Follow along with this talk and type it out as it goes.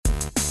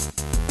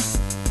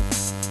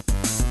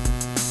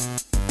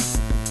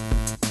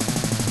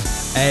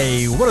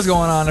Hey, what is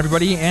going on,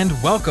 everybody, and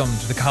welcome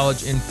to the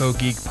College Info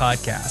Geek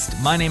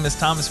podcast. My name is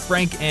Thomas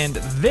Frank, and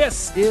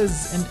this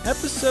is an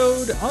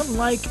episode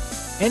unlike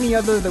any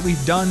other that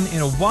we've done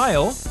in a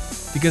while,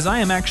 because I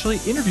am actually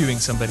interviewing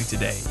somebody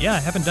today. Yeah, I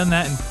haven't done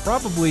that in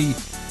probably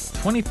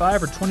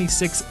 25 or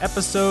 26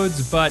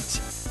 episodes, but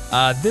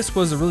this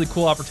was a really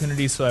cool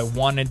opportunity, so I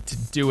wanted to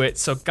do it.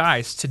 So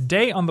guys,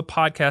 today on the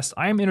podcast,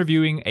 I am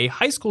interviewing a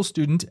high school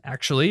student,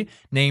 actually,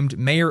 named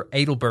Mayer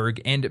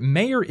Adelberg, and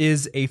Mayer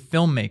is a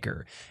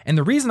filmmaker. And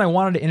the reason I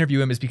wanted to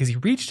interview him is because he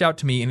reached out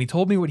to me and he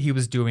told me what he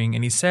was doing,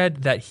 and he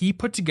said that he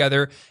put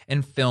together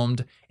and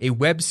filmed a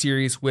web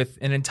series with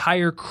an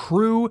entire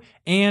crew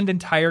and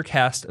entire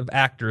cast of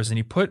actors, and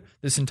he put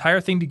this entire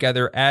thing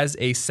together as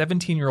a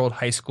 17-year-old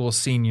high school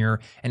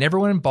senior, and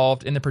everyone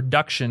involved in the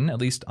production, at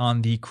least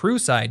on the crew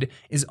side,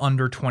 is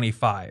under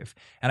 25.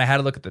 And I had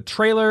to look at the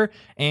trailer,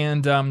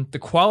 and the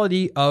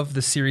quality of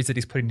the series that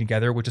he's putting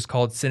together, which is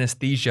called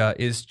Synesthesia,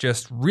 is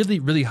just really,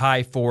 really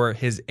high for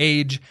his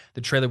age.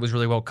 The trailer was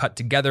really well cut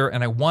together,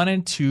 and I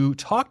wanted to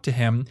talk to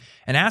him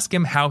and ask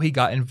him how he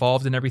got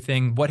involved in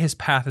everything, what his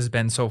path has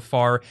been so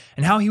far,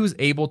 and how he was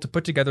able to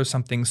put together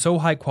something so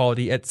high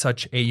quality at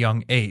such a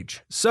young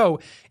age. So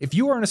if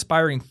you are an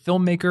aspiring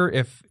filmmaker,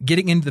 if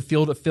getting into the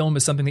field of film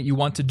is something that you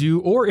want to do,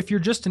 or if you're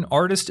just an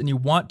artist and you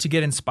want to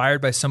get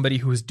inspired by somebody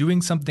who is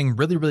doing something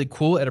really, really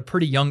cool at a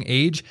pretty young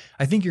age,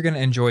 I think you're going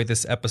to enjoy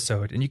this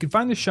episode. And you can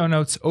find the show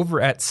notes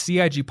over at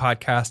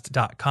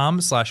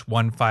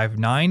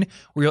cigpodcast.com/159,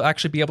 where you'll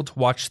actually be able to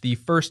watch the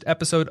first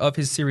episode of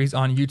his series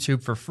on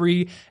YouTube for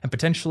free, and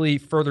potentially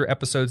further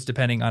episodes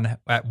depending on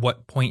at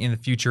what point in the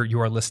future you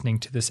are listening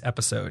to this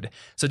episode.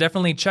 So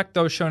definitely check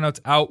those show notes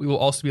out. We will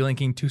also be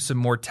linking to some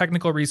more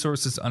technical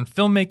resources on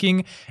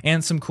filmmaking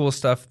and some cool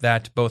stuff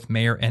that both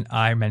Mayer and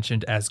I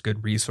mentioned as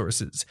good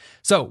resources.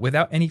 So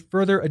without any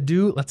further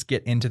ado, let's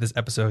get into this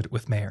episode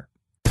with Mayer.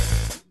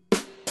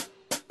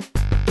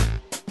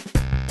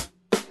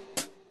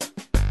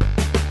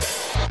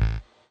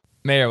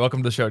 Mayer,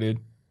 welcome to the show,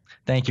 dude.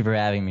 Thank you for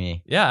having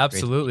me. Yeah,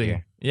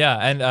 absolutely. Yeah,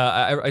 and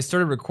I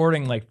started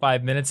recording like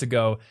 5 minutes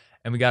ago,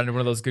 and we got into one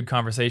of those good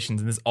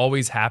conversations, and this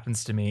always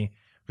happens to me.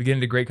 We get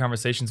into great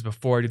conversations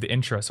before I do the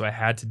intro, so I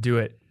had to do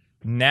it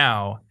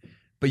now.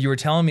 But you were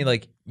telling me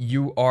like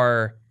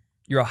you're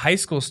a high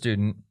school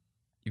student.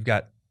 You've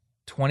got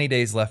 20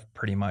 days left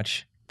pretty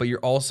much, but you're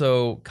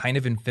also kind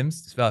of in film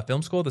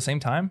school at the same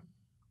time?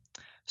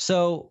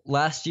 So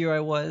last year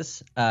I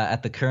was.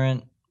 At the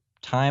current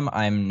time,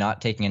 I'm not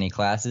taking any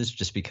classes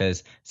just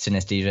because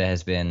synesthesia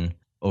has been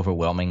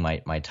overwhelming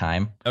my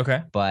time.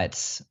 Okay.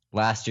 But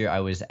last year I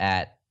was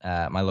at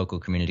my local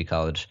community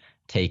college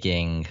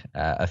taking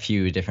a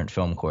few different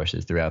film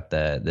courses throughout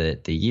the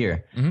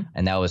year. Mm-hmm.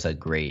 And that was a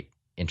great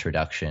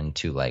introduction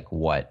to like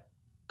what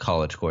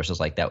college courses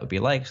like that would be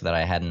like, so that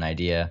I had an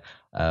idea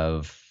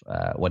of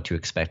what to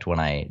expect when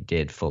I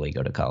did fully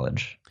go to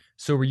college.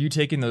 So were you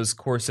taking those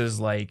courses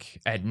like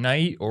at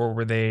night, or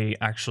were they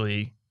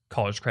actually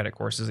college credit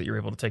courses that you were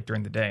able to take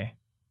during the day?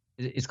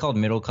 It's called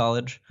middle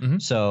college. Mm-hmm.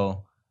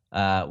 So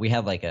we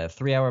have like a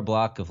 3-hour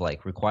block of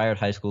like required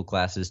high school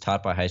classes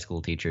taught by high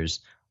school teachers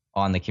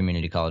on the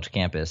community college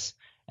campus.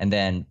 And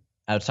then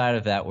outside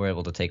of that, we're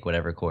able to take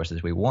whatever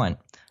courses we want.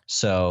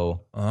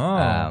 So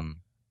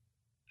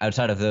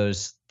outside of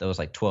those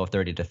like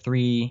 12:30 to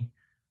 3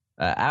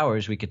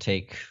 hours, we could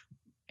take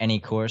any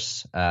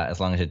course as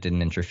long as it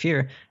didn't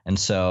interfere. And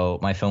so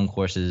my film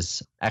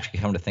courses, actually,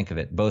 come to think of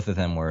it, both of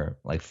them were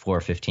like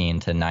 4:15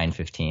 to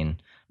 9:15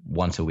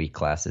 once a week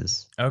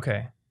classes.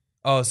 Okay.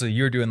 Oh, so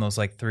you're doing those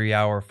like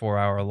 3-hour,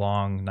 4-hour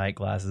long night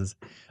classes.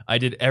 I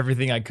did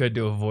everything I could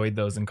to avoid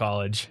those in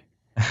college.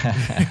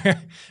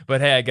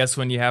 But hey, I guess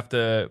when you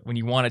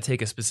want to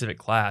take a specific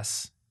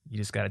class, you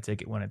just got to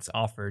take it when it's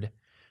offered.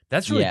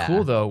 That's really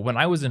cool though. When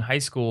I was in high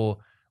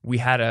school, we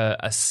had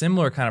a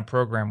similar kind of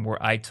program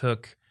where I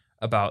took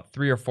about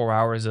 3 or 4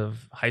 hours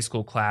of high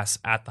school class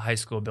at the high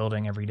school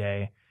building every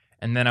day.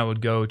 And then I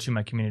would go to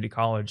my community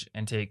college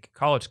and take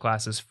college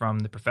classes from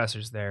the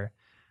professors there.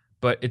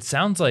 But it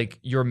sounds like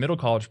your middle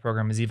college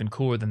program is even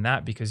cooler than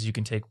that, because you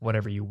can take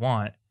whatever you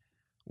want.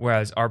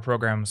 Whereas our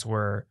programs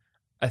were,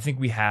 I think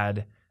we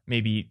had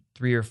maybe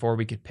 3 or 4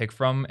 we could pick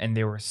from, and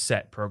they were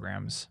set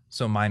programs.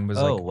 So mine was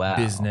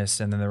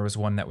business, and then there was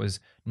one that was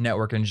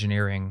network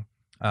engineering.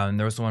 And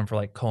there was one for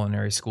like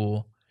culinary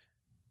school.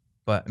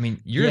 But I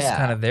mean, you're just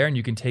kind of there, and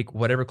you can take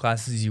whatever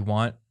classes you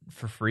want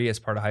for free as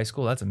part of high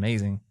school. That's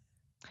amazing.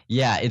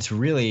 Yeah, it's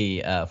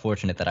really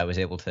fortunate that I was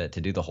able to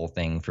do the whole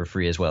thing for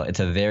free as well. It's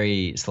a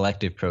very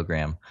selective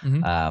program.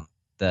 Mm-hmm.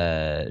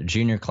 The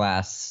junior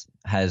class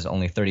has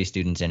only 30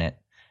 students in it,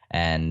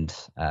 and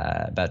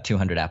about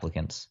 200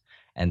 applicants.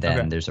 And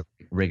then there's a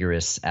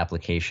rigorous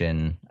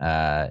application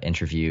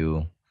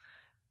interview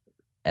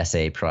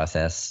essay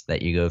process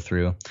that you go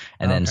through.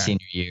 And then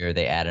senior year,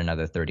 they add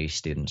another 30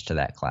 students to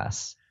that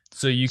class.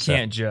 So you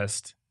can't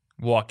just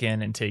walk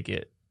in and take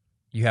it.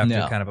 You have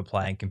to kind of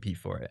apply and compete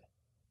for it.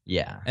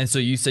 Yeah. And so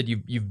you said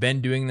you've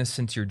been doing this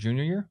since your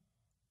junior year?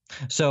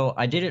 So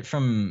I did it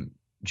from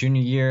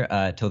junior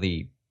year till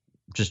the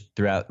just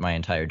throughout my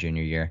entire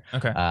junior year.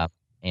 Okay.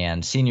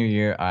 And senior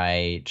year,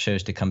 I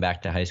chose to come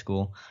back to high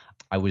school.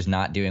 I was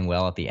not doing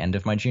well at the end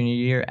of my junior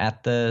year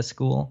at the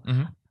school.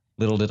 Mm-hmm.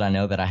 Little did I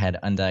know that I had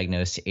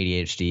undiagnosed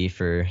ADHD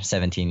for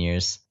 17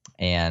 years,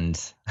 and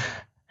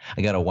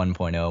I got a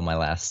 1.0 my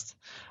last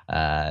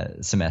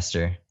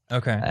semester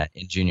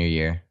in junior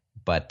year.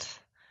 But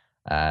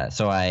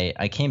so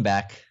I came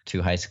back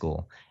to high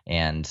school,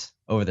 and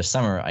over the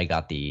summer I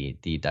got the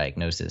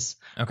diagnosis.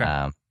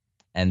 Okay.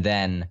 And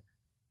then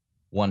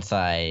once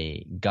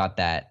I got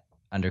that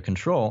under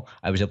control,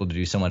 I was able to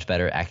do so much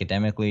better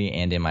academically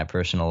and in my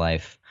personal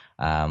life,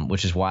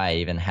 which is why I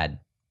even had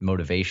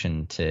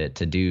motivation to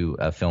do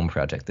a film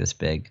project this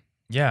big.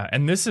 Yeah,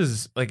 and this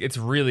is like, it's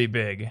really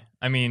big.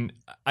 I mean,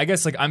 I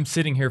guess like I'm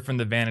sitting here from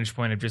the vantage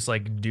point of just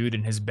like dude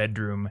in his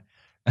bedroom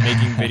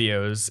making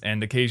videos,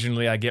 and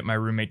occasionally I get my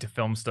roommate to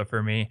film stuff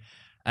for me,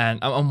 and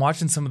I'm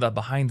watching some of the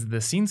behind the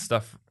scenes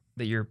stuff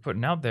that you're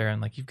putting out there,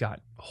 and like you've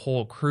got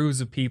whole crews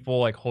of people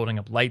like holding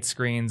up light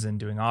screens and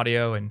doing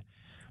audio, and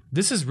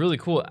this is really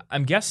cool.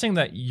 I'm guessing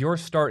that your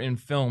start in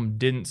film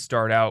didn't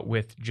start out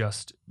with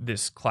just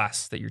this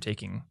class that you're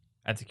taking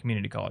at the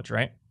community college,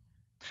 right?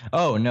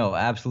 Oh, no,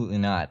 absolutely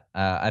not.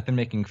 I've been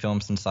making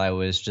films since I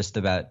was just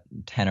about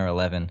 10 or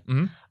 11.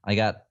 Mm-hmm. I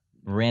got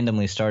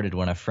randomly started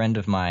when a friend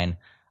of mine,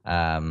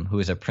 who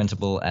is a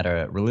principal at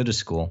a religious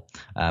school,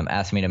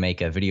 asked me to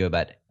make a video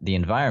about the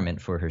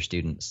environment for her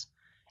students.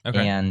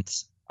 Okay. And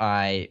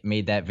I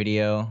made that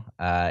video.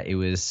 It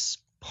was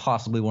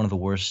possibly one of the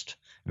worst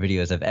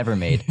videos I've ever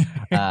made.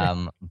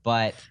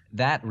 But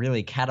that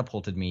really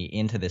catapulted me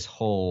into this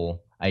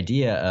whole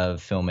idea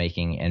of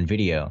filmmaking and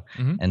video.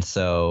 Mm-hmm. And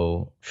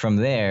so from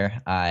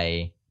there,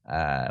 I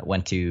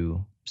went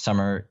to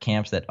summer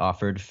camps that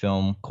offered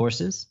film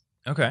courses.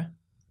 Okay.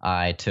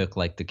 I took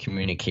like the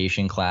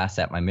communication class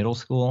at my middle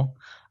school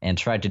and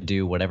tried to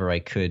do whatever I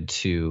could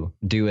to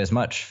do as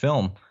much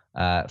film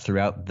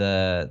throughout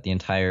the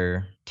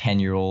entire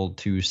 10-year-old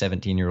to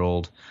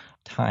 17-year-old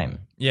time.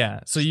 Yeah.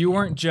 So you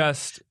weren't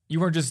just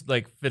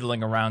like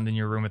fiddling around in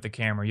your room with the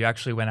camera. You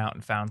actually went out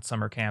and found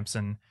summer camps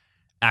and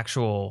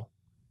actual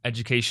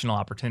educational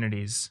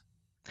opportunities.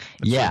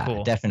 That's yeah, really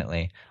cool.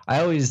 Definitely. I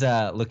always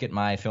look at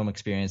my film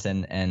experience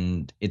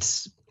and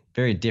it's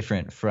very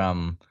different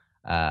from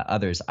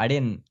others.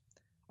 I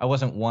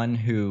wasn't one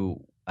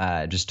who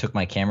just took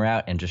my camera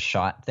out and just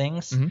shot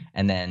things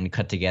and then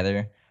cut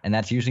together. And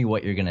that's usually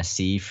what you're going to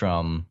see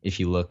from, if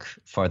you look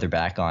farther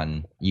back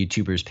on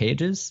YouTubers'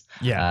 pages,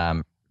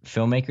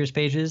 filmmakers'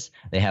 pages.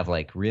 They have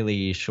like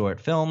really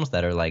short films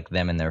that are like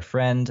them and their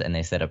friend, and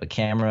they set up a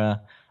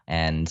camera,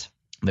 and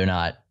they're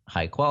not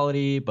high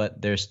quality,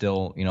 but they're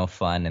still,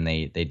 fun, and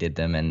they did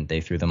them and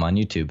they threw them on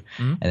YouTube.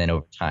 And then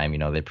over time,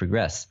 they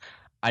progress.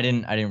 I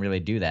didn't really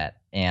do that.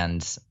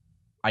 And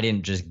I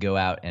didn't just go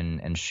out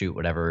and shoot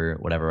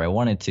whatever I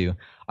wanted to.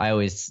 I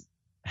always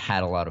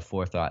had a lot of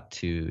forethought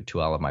to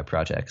all of my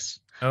projects.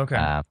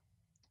 Okay.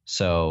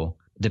 So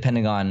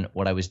depending on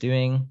what I was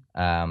doing,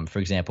 for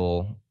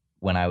example,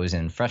 when I was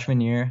in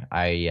freshman year,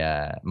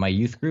 my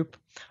youth group,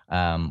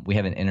 we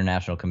have an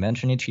international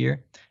convention each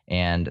year,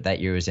 and that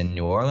year was in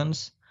New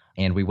Orleans,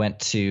 and we went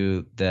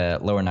to the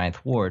lower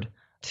Ninth Ward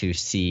to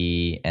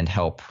see and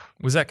help.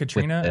 Was that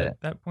Katrina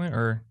at that point,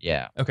 or?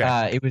 Yeah.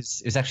 Okay. It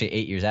was actually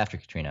 8 years after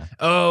Katrina.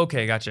 Oh,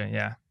 okay, gotcha.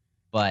 Yeah.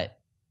 But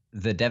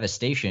the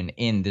devastation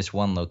in this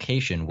one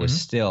location was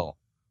still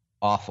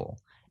awful.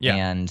 Yeah.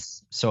 And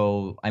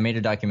so I made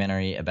a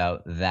documentary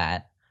about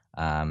that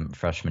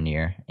freshman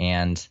year,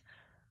 and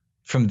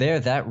from there,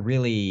 that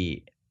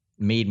really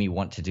made me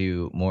want to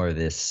do more of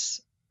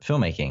this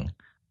filmmaking,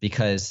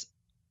 because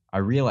I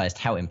realized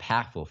how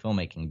impactful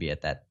filmmaking could be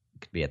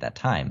at that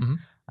time.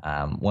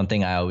 One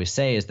thing I always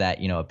say is that,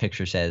 a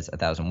picture says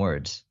 1,000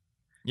 words.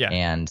 Yeah.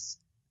 And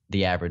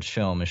the average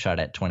film is shot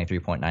at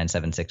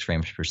 23.976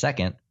 frames per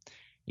second.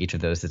 Each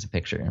of those is a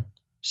picture.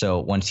 So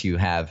once you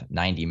have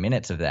 90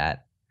 minutes of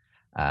that,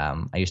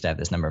 I used to have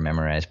this number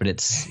memorized, but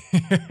it's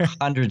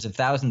hundreds of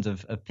thousands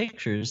of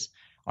pictures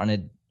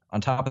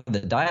on top of the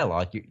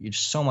dialogue. You're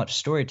just so much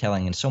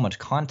storytelling and so much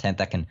content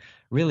that can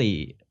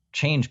really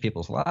change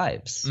people's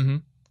lives.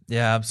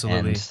 Yeah,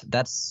 absolutely. And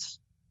that's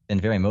been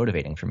very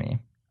motivating for me.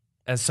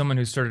 As someone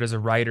who started as a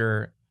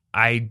writer,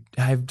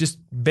 I've just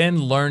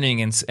been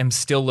learning and am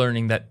still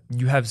learning that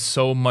you have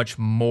so much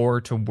more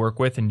to work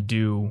with and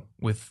do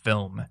with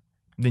film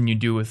than you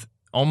do with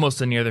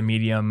almost any other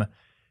medium,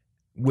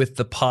 with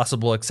the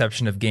possible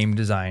exception of game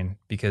design,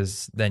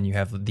 because then you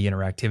have the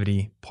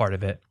interactivity part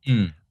of it.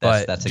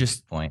 That's just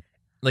a good point.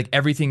 Like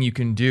everything you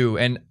can do.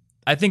 And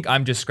I think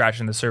I'm just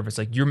scratching the surface.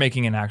 Like you're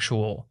making an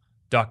actual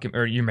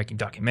you're making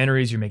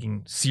documentaries, you're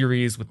making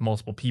series with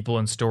multiple people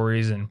and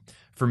stories. And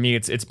for me,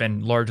 it's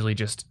been largely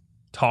just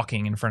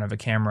talking in front of a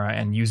camera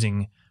and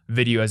using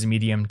video as a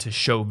medium to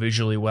show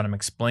visually what I'm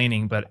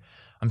explaining. But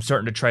I'm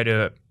starting to try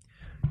to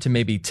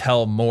maybe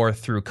tell more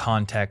through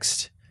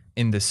context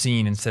in the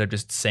scene instead of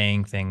just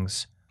saying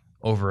things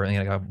over,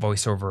 like a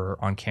voiceover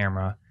on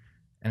camera.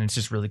 And it's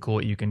just really cool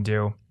what you can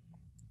do.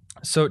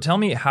 So tell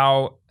me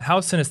how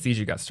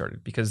synesthesia got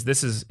started, because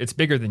it's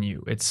bigger than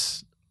you.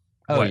 It's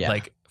Oh what, yeah,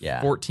 like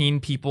yeah. 14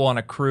 people on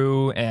a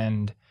crew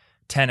and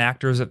 10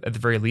 actors at the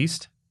very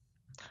least?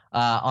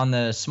 On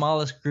the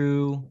smallest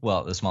crew,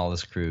 well, the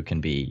smallest crew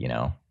can be,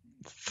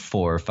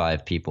 4 or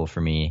 5 people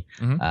for me.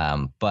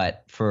 Hmm.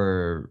 But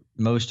for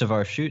most of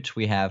our shoots,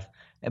 we have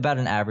about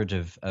an average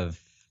of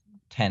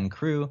 10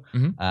 crew,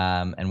 Hmm.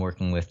 and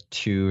working with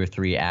 2 or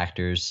 3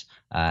 actors.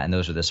 And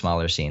those are the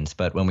smaller scenes.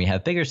 But when we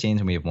have bigger scenes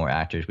and we have more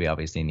actors, we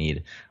obviously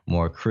need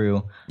more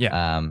crew.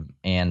 Yeah.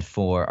 And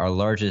for our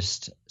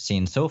largest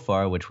scene so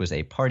far, which was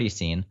a party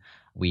scene,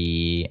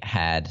 we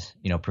had,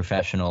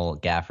 professional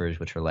gaffers,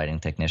 which were lighting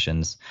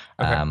technicians.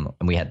 Okay. And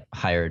we had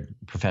hired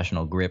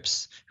professional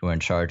grips who were in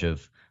charge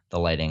of the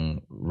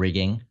lighting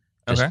rigging,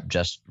 Okay.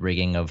 just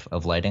rigging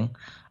of lighting.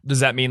 Does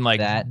that mean like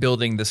That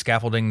building the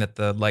scaffolding that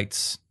the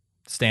lights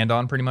stand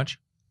on, pretty much?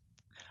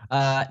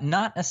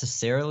 Not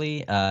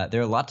necessarily.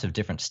 There are lots of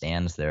different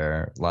stands. There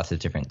are lots of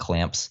different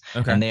clamps,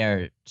 Okay. and they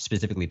are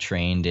specifically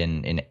trained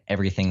in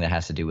everything that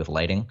has to do with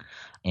lighting.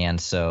 And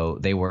so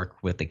they work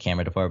with the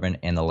camera department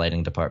and the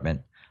lighting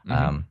department,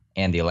 Hmm.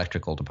 and the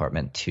electrical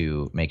department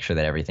to make sure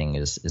that everything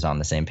is on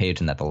the same page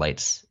and that the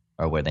lights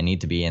are where they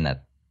need to be and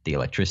that the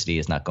electricity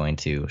is not going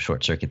to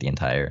short circuit the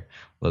entire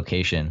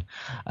location.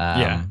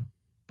 Yeah.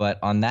 But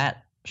on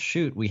that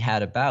shoot, we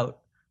had about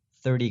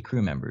 30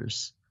 crew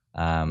members.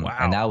 And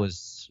Wow. that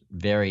was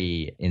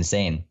very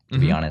insane, to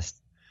be Hmm.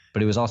 honest.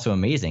 But it was also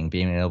amazing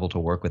being able to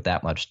work with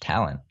that much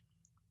talent.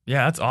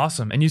 Yeah, that's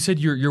awesome. And you said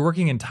you're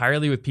working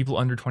entirely with people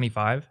under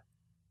 25?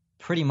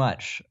 Pretty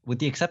much, with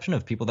the exception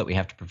of people that we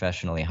have to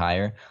professionally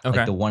hire, like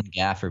Okay. the one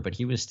gaffer, but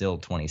he was still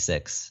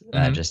 26,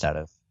 Hmm. just out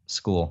of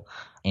school.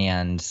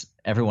 And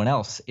everyone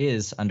else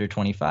is under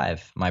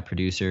 25. My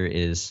producer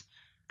is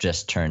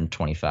just turned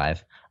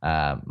 25.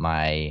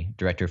 My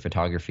director of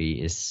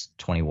photography is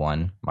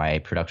 21. My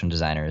production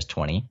designer is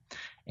 20.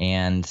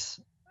 And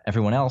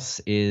everyone else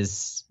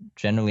is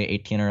generally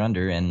 18 or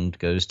under and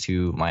goes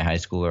to my high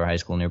school or high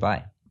school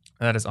nearby.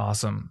 That is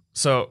awesome.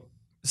 So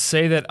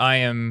say that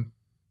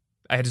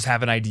I just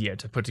have an idea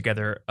to put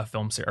together a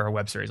or a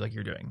web series like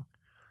you're doing.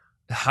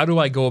 How do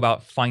I go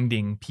about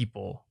finding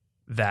people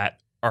that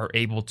are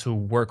able to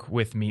work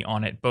with me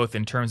on it, both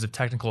in terms of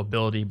technical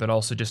ability, but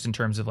also just in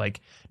terms of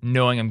like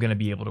knowing I'm going to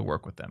be able to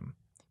work with them?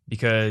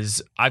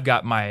 Because I've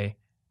got my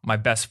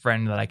best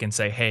friend that I can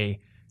say, "Hey,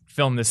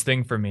 film this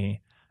thing for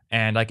me,"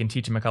 and I can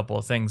teach him a couple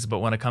of things. But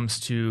when it comes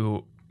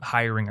to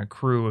hiring a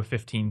crew of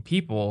 15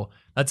 people,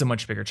 that's a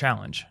much bigger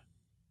challenge.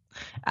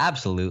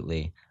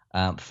 Absolutely.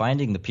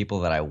 Finding the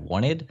people that I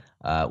wanted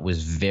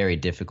was very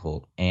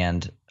difficult.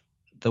 And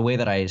the way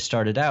that I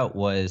started out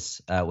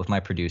was with my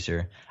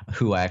producer,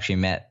 who I actually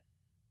met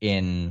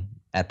in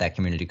at that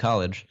community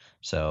college.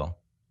 So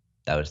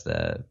that was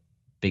the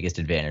biggest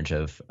advantage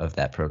of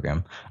that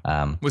program.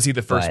 Was he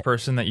the first But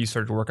person that you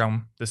started to work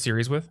on the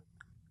series with?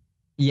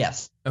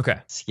 yes, Okay,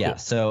 yeah. cool.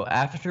 So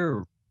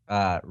after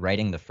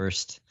writing the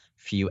first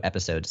few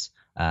episodes,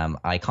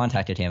 I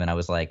contacted him and I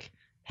was like,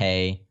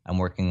 "Hey, I'm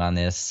working on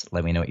this.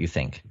 Let me know what you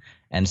think."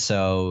 And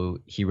so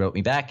he wrote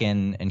me back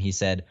and he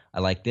said, "I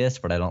like this,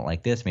 but I don't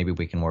like this. Maybe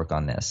we can work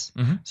on this."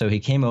 Hmm. So he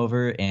came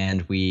over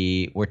and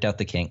we worked out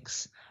the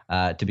kinks.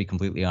 To be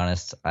completely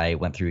honest, I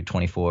went through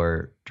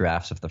 24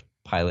 drafts of the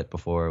pilot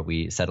before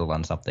we settled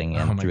on something. Oh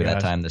And my through that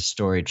gosh. time, the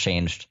story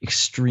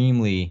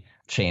extremely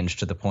changed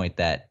to the point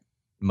that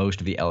most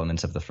of the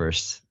elements of the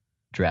first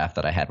draft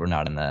that I had were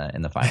not in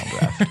the final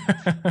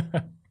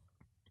draft.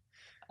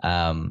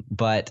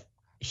 But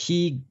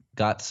he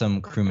got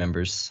some crew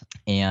members,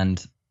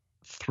 and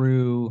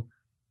through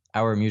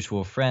our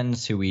mutual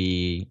friends who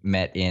we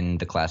met in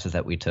the classes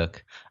that we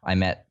took, I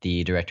met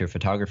the director of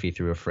photography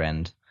through a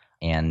friend,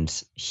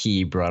 and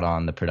he brought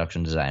on the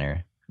production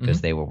designer because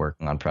Hmm. they were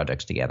working on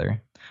projects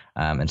together.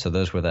 And so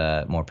those were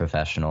the more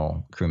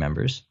professional crew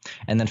members.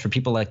 And then for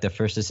people like the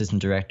first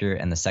assistant director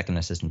and the second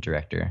assistant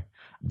director,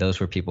 those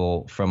were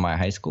people from my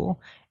high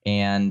school.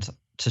 And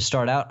to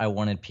start out, I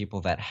wanted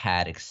people that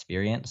had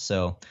experience.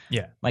 So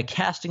Yeah. my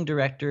casting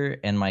director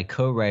and my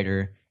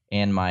co-writer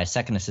and my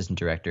second assistant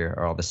director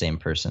are all the same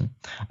person.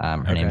 Her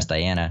name Okay. is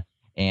Diana,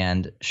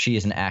 and she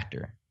is an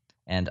actor.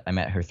 And I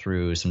met her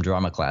through some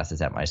drama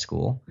classes at my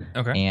school.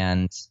 Okay.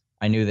 And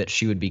I knew that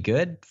she would be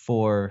good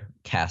for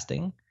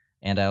casting.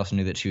 And I also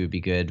knew that she would be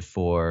good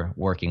for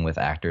working with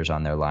actors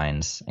on their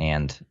lines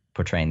and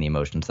portraying the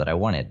emotions that I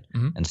wanted.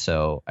 Hmm. And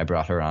so I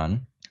brought her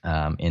on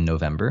in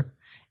November.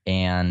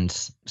 And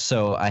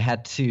so I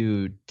had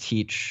to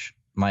teach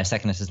my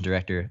second assistant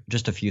director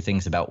just a few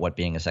things about what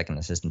being a second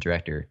assistant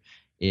director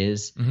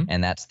is. Hmm.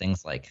 And that's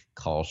things like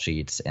call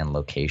sheets and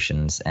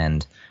locations.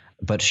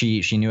 But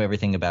she knew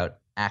everything about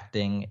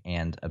acting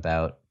and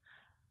about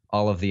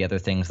all of the other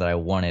things that I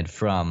wanted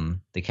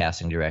from the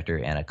casting director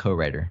and a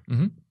co-writer.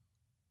 Hmm.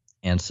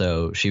 And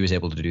so she was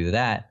able to do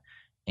that.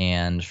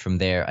 And from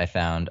there, I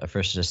found a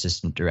first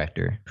assistant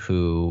director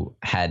who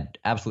had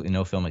absolutely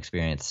no film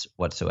experience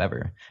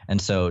whatsoever. And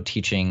so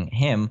teaching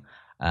him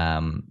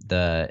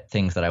the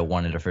things that I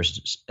wanted a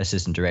first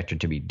assistant director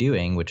to be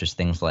doing, which is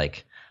things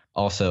like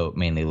also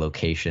mainly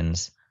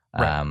locations.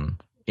 Right.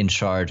 In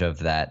charge of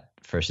that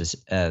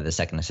the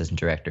second assistant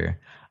director,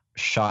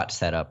 shot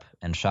setup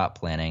and shot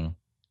planning.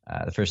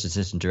 The first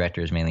assistant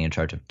director is mainly in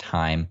charge of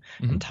time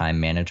and time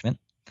management.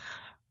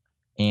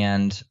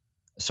 And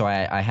so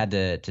I had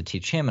to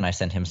teach him, and I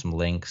sent him some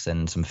links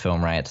and some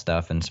Film Riot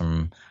stuff and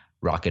some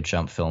Rocket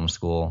Jump Film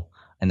School.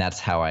 And that's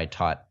how I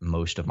taught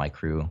most of my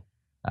crew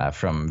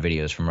from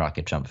videos from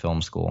Rocket Jump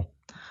Film School.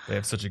 They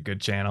have such a good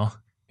channel.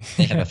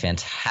 They have a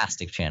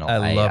fantastic channel.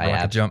 I love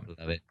Rocket Jump.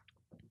 Love it.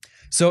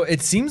 So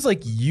it seems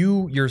like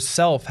you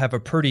yourself have a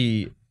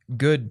pretty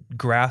good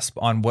grasp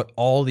on what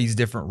all these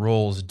different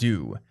roles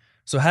do.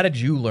 So how did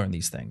you learn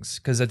these things?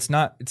 Because it's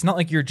not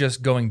like you're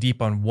just going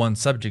deep on one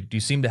subject. You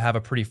seem to have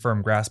a pretty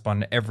firm grasp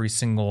on every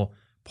single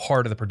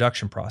part of the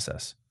production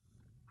process.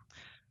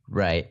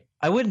 Right.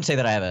 I wouldn't say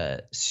that I have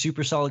a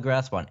super solid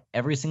grasp on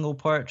every single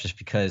part, just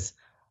because,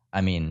 I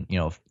mean,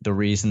 the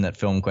reason that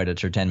film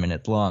credits are 10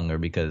 minutes long are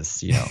because,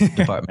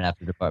 department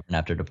after department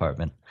after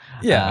department.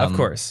 Yeah, of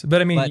course.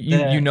 But I mean,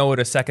 you know what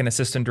a second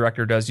assistant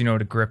director does, you know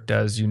what a grip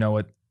does, you know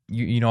what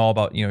you know all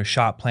about,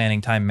 shot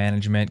planning, time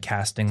management,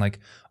 casting, like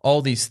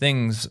all these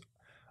things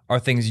are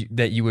things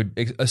that you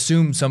would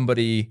assume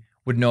somebody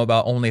would know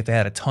about only if they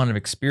had a ton of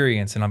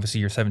experience. And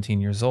obviously you're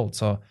 17 years old.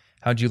 So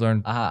how'd you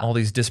learn all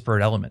these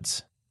disparate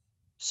elements?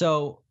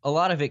 So a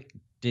lot of it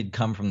did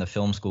come from the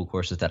film school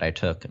courses that I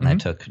took, and I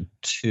took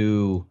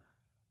 2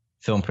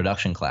 film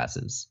production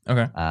classes.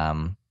 Okay.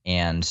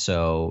 And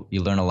so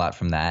you learn a lot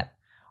from that.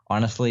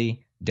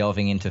 Honestly,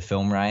 delving into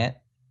Film Riot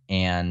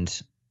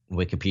and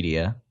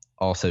Wikipedia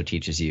also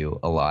teaches you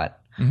a lot.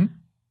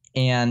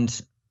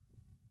 And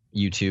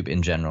YouTube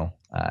in general,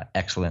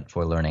 excellent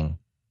for learning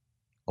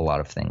a lot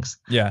of things.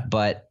 Yeah.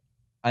 But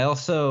I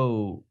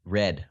also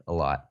read a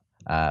lot.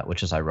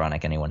 Which is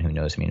ironic. Anyone who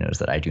knows me knows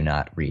that I do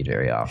not read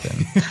very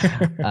often.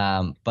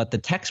 But the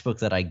textbook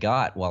that I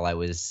got while I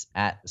was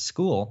at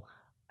school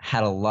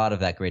had a lot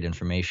of that great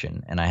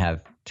information. And I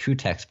have 2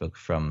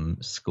 textbooks from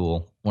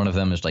school. One of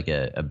them is like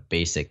a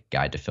basic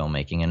guide to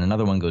filmmaking, and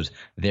another one goes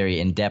very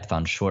in-depth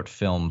on short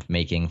film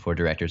making for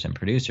directors and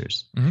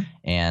producers.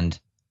 And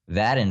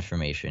that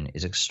information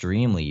is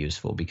extremely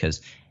useful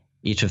because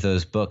each of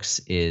those books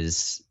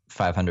is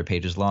 500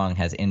 pages long,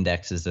 has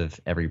indexes of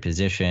every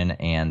position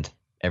and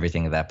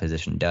everything that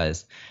position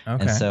does. Okay.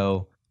 And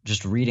so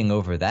just reading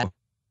over that, I'm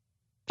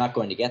not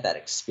going to get that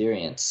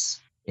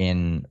experience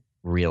in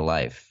real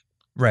life.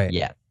 Right.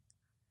 Yet.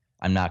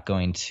 I'm not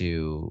going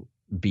to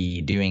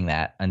be doing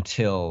that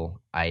until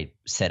I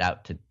set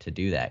out to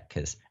do that,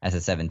 because as a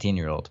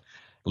 17-year-old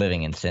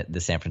living in the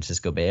San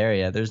Francisco Bay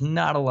Area, there's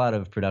not a lot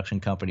of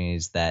production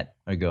companies that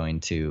are going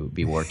to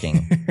be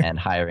working and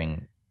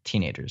hiring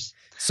teenagers.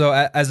 So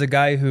as a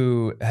guy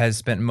who has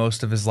spent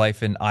most of his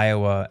life in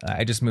Iowa,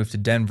 I just moved to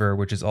Denver,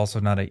 which is also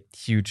not a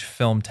huge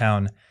film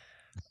town.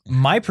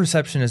 My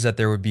perception is that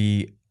there would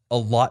be a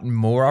lot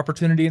more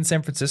opportunity in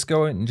San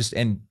Francisco and just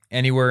in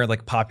anywhere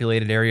like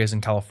populated areas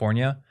in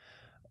California.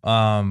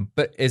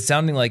 But it's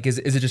sounding like, is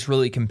it just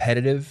really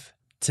competitive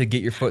to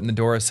get your foot in the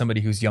door as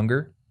somebody who's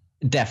younger?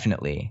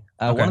 Definitely.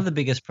 Okay. One of the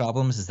biggest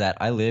problems is that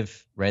I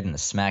live right in the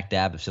smack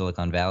dab of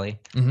Silicon Valley.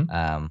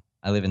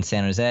 I live in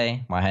San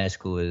Jose. My high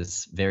school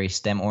is very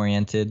STEM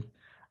oriented.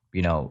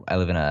 I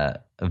live in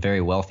a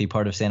very wealthy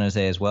part of San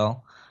Jose as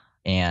well.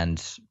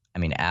 And I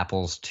mean,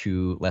 Apple's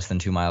less than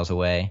 2 miles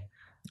away.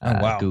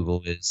 Wow.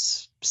 Google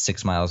is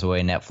 6 miles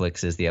away.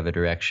 Netflix is the other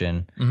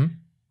direction.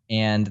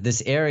 And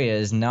this area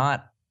is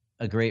not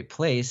a great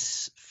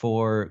place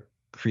for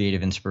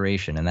creative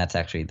inspiration. And that's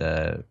actually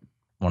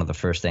one of the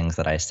first things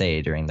that I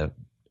say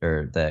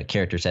the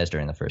character says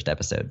during the first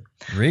episode.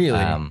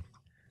 Really?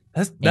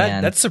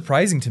 That's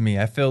surprising to me.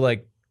 I felt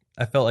like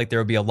there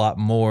would be a lot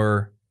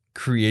more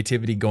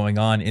creativity going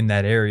on in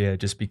that area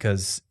just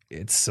because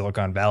it's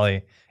Silicon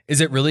Valley.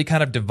 Is it really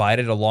kind of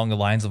divided along the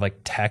lines of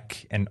like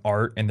tech and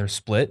art, and they're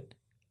split?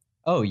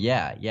 Oh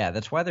yeah.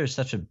 That's why there's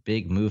such a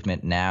big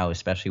movement now,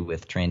 especially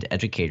with trained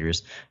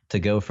educators, to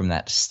go from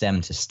that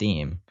STEM to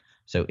STEAM.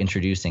 So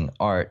introducing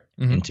art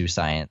into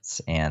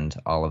science and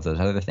all of those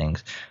other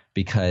things,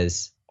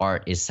 because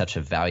art is such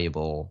a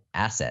valuable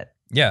asset.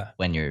 Yeah.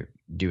 When you're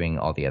doing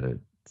all the other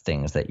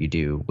things that you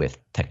do with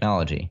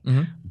technology.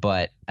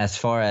 But as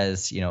far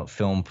as,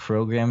 film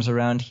programs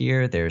around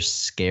here, they're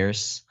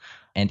scarce.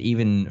 And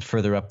even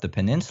further up the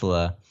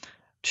peninsula,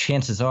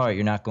 chances are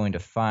you're not going to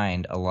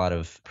find a lot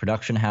of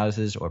production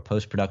houses or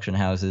post-production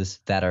houses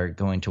that are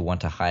going to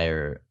want to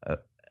hire a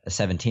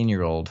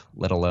 17-year-old,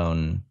 let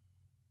alone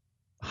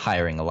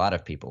hiring a lot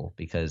of people,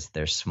 because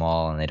they're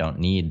small and they don't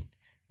need,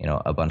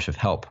 a bunch of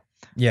help.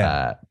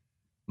 Yeah.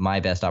 My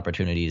best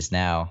opportunities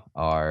now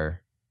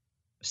are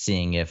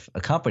seeing if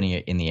a company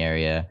in the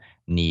area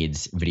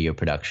needs video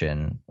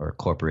production or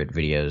corporate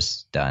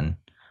videos done.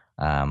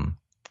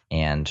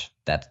 And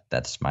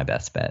that's my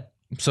best bet.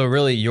 So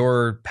really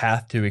your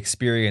path to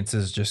experience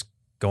is just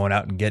going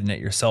out and getting it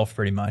yourself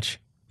pretty much.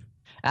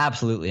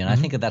 Absolutely. And I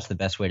think that's the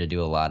best way to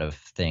do a lot of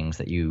things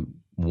that you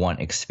want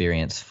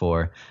experience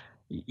for.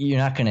 you're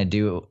not going to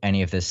do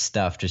any of this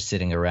stuff just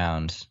sitting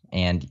around.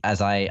 And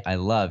as I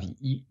love,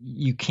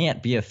 you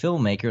can't be a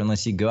filmmaker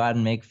unless you go out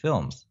and make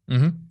films.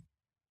 Mm-hmm.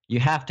 You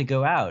have to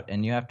go out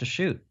and you have to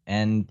shoot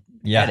and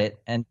Yeah.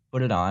 edit and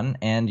put it on.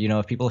 And,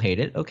 if people hate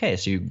it, okay,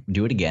 so you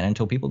do it again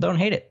until people don't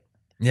hate it.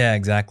 Yeah,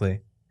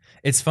 exactly.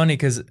 It's funny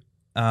because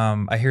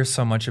I hear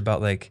so much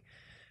about like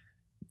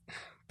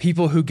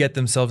people who get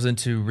themselves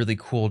into really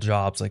cool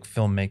jobs like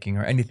filmmaking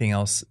or anything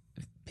else.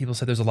 People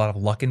say there's a lot of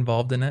luck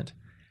involved in it.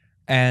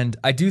 And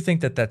I do think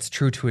that that's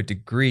true to a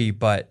degree,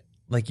 but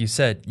like you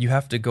said, you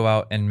have to go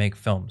out and make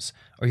films,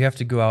 or you have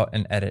to go out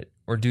and edit,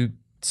 or do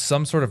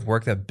some sort of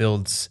work that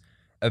builds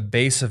a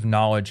base of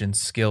knowledge and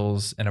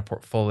skills and a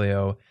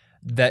portfolio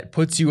that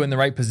puts you in the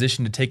right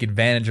position to take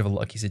advantage of a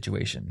lucky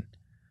situation,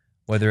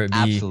 whether it be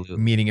Absolutely.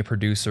 meeting a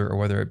producer or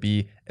whether it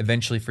be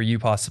eventually for you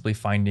possibly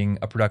finding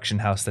a production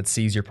house that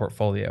sees your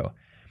portfolio.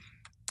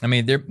 I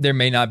mean, there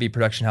may not be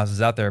production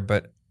houses out there,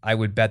 but I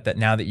would bet that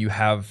now that you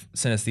have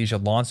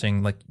Synesthesia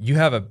launching, like you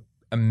have a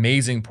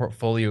amazing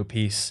portfolio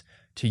piece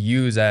to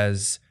use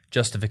as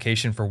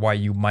justification for why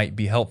you might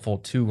be helpful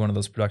to one of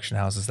those production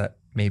houses that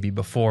maybe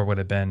before would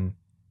have been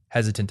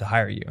hesitant to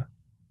hire you.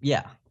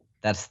 Yeah,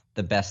 that's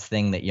the best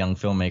thing that young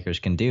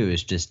filmmakers can do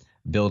is just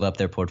build up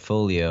their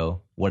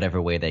portfolio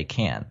whatever way they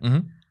can.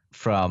 Mm-hmm.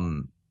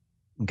 From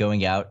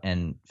going out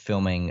and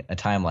filming a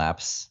time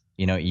lapse,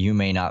 you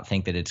may not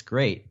think that it's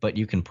great, but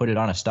you can put it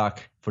on a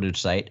stock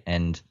footage site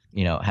and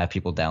have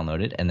people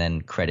download it and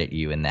then credit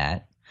you in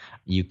that.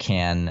 You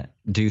can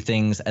do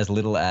things as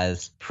little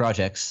as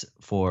projects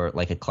for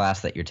like a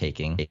class that you're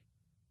taking,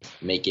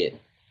 make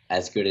it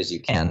as good as you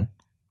can,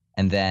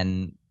 and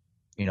then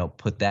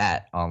put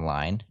that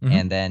online. Mm-hmm.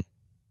 And then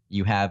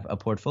you have a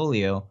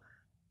portfolio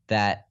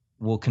that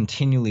will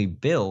continually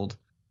build,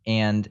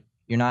 and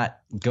you're not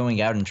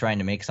going out and trying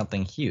to make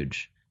something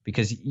huge,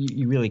 because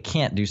you really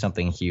can't do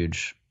something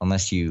huge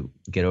unless you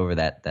get over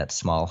that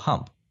small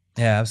hump.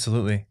 Yeah,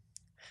 absolutely.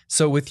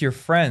 So with your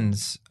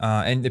friends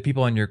and the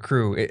people on your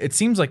crew, it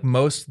seems like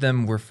most of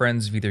them were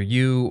friends of either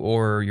you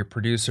or your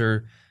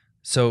producer.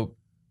 So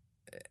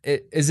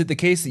is it the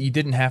case that you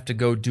didn't have to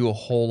go do a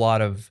whole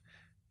lot of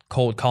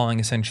cold calling,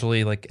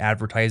 essentially, like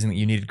advertising that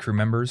you needed crew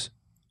members?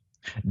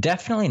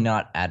 Definitely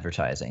not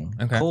advertising.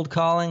 Okay. Cold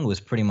calling was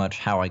pretty much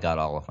how I got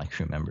all of my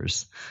crew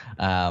members.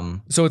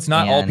 So it's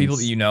not all people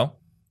that you know?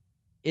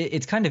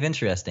 It's kind of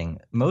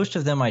interesting. Most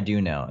of them I do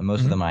know, and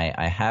most of them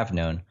I have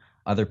known.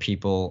 Other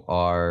people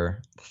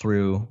are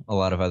through a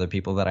lot of other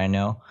people that I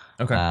know.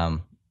 Okay.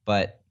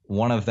 But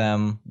one of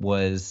them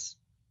was,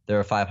 there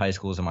are 5 high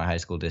schools in my high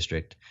school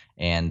district,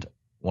 and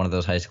one of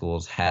those high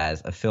schools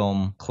has a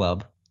film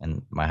club,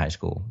 and my high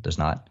school does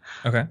not.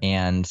 Okay.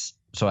 And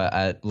so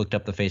I looked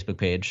up the Facebook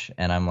page,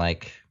 and I'm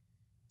like,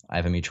 I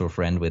have a mutual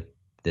friend with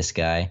this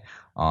guy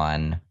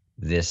on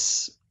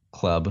this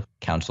club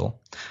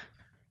council.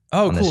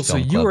 Oh, cool. So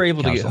you were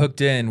able to get hooked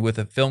in with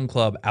a film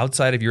club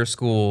outside of your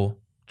school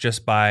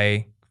just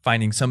by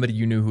finding somebody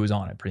you knew who was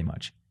on it, pretty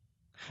much.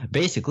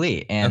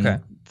 Basically.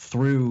 And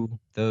through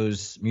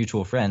those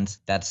mutual friends,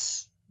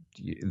 that's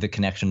the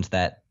connections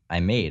that I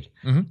made.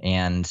 Mm-hmm.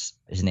 And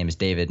his name is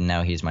David, and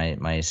now he's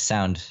my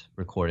sound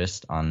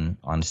recordist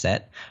on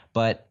set.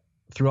 But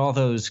through all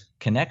those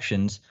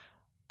connections,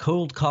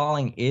 cold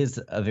calling is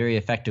a very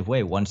effective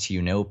way once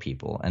you know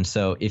people. And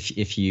so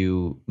if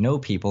you know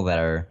people that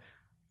are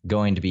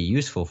going to be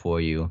useful for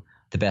you,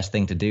 the best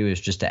thing to do is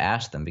just to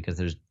ask them, because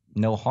there's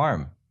no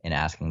harm in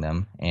asking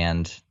them,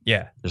 and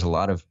there's a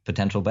lot of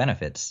potential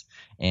benefits.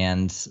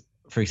 And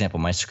for example,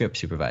 my script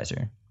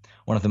supervisor,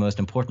 one of the most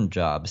important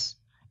jobs,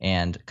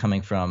 and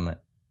coming from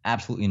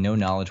absolutely no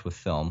knowledge with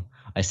film,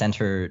 I sent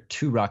her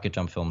 2 Rocket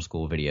Jump Film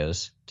School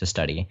videos to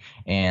study,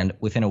 and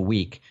within a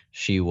week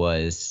she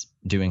was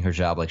doing her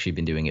job like she'd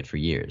been doing it for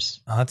years.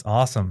 Oh, that's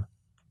awesome.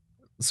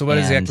 So what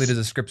exactly does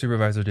a script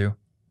supervisor do?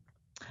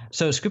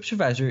 So a script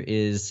supervisor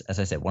is, as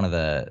I said, one of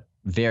the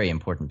very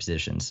important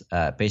positions.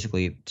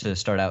 Basically, to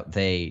start out,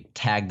 they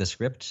tag the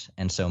script,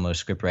 and so most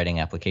script writing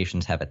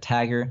applications have a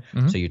tagger.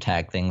 Mm-hmm. So you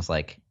tag things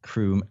like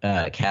crew,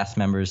 cast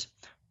members,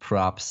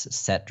 props,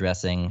 set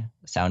dressing,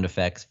 sound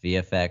effects,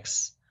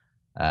 VFX,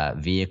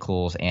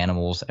 vehicles,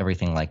 animals,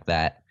 everything like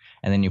that.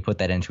 And then you put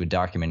that into a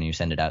document and you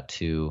send it out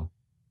to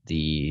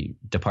the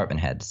department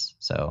heads,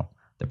 so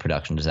the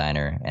production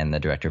designer and the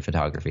director of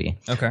photography,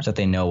 so that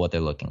they know what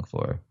they're looking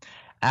for.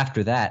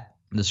 After that,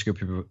 the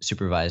script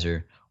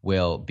supervisor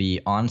will be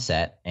on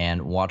set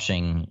and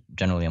watching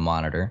generally a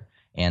monitor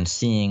and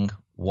seeing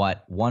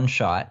what one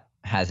shot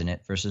has in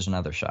it versus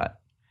another shot,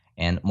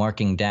 and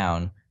marking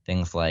down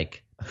things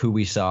like who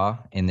we saw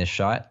in this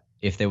shot,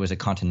 if there was a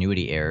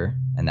continuity error,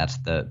 and that's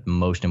the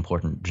most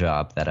important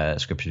job that a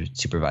script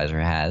supervisor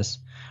has.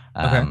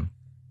 And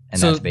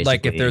so that's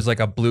like if there's like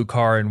a blue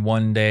car in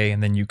one day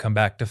and then you come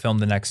back to film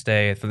the next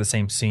day for the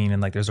same scene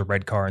and like there's a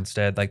red car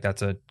instead, like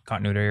that's a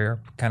continuity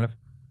error kind of?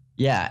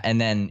 Yeah, and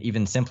then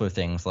even simpler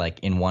things like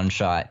in one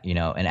shot,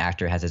 an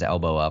actor has his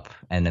elbow up,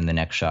 and then the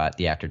next shot,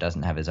 the actor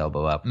doesn't have his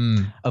elbow up.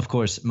 Of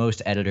course,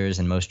 most editors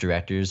and most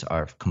directors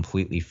are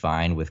completely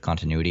fine with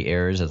continuity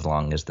errors as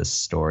long as the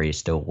story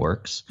still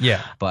works.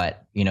 Yeah.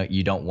 But,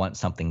 you don't want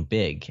something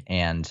big,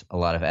 and a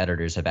lot of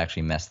editors have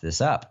actually messed this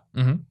up,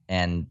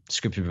 and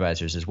script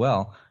supervisors as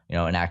well.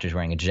 An actor's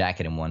wearing a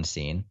jacket in one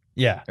scene,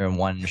 or in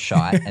one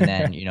shot, and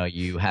then,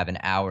 you have an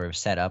hour of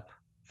setup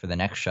for the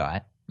next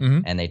shot.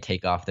 And they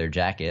take off their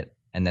jacket,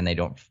 and then they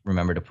don't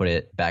remember to put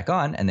it back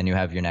on, and then you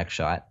have your next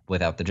shot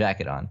without the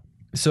jacket on.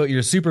 So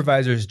your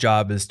supervisor's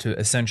job is to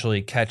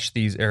essentially catch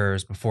these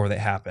errors before they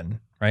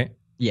happen, right?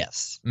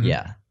 Yes.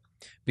 Yeah.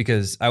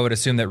 Because I would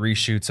assume that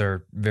reshoots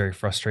are very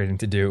frustrating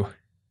to do.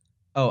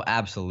 Oh,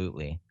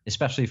 absolutely.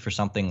 Especially for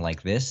something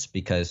like this,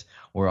 because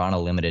we're on a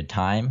limited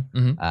time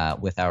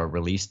with our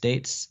release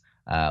dates.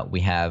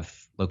 We have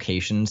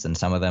locations, and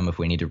some of them, if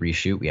we need to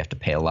reshoot, we have to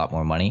pay a lot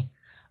more money.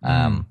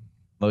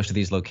 Most of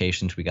these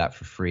locations we got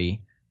for free,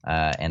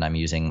 and I'm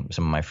using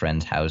some of my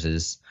friends'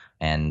 houses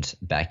and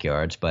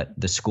backyards. But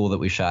the school that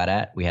we shot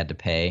at, we had to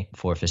pay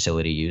for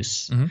facility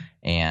use.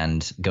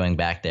 And going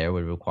back there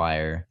would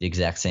require the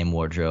exact same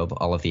wardrobe,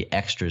 all of the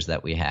extras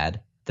that we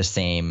had, the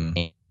same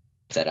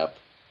setup,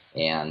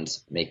 and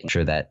making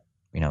sure that,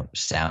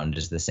 sound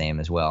is the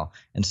same as well.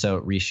 And so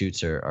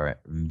reshoots are a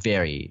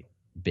very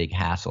big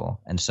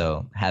hassle. And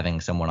so having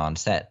someone on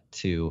set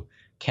to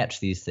catch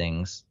these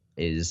things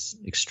is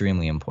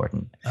extremely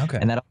important. Okay.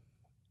 And that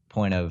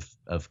point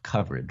of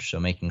coverage, so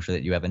making sure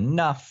that you have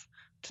enough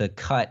to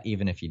cut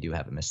even if you do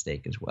have a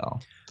mistake as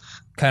well.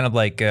 Kind of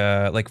like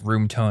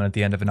room tone at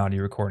the end of an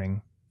audio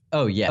recording.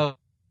 Oh yeah,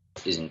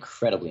 is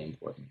incredibly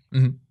important.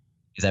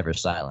 Is ever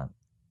silent.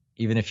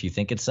 Even if you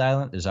think it's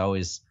silent, there's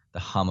always the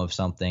hum of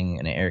something,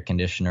 an air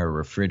conditioner, a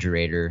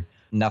refrigerator.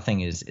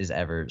 Nothing is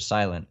ever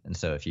silent. And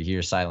so if you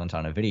hear silent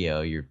on a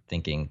video, you're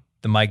thinking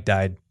the mic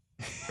died.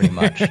 Pretty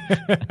much.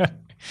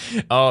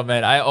 Oh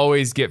man, I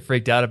always get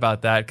freaked out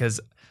about that because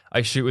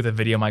I shoot with a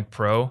VideoMic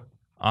Pro.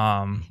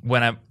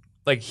 When I'm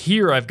like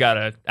here, I've got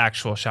an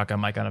actual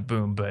shotgun mic on a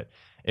boom, but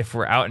if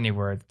we're out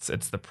anywhere,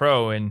 it's the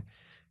Pro, and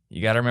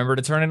you got to remember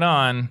to turn it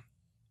on.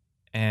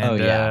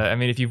 And I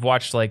mean, if you've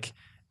watched like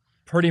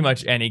pretty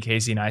much any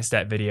Casey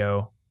Neistat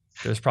video,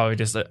 there's probably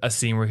just a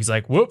scene where he's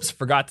like, "Whoops,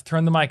 forgot to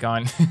turn the mic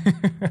on."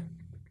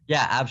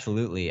 Yeah,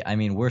 absolutely. I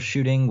mean, we're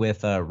shooting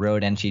with a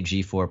Rode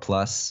NT-G4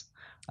 Plus.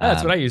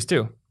 That's what I use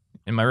too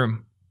in my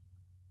room.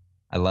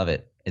 I love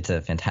it. It's a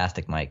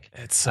fantastic mic.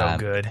 It's so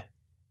good.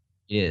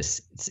 It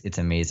is. It's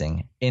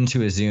amazing.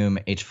 Into a Zoom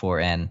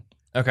H4n,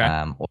 or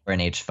an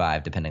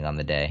H5, depending on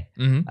the day.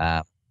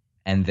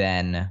 And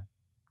then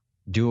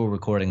dual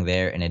recording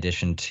there in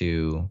addition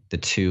to the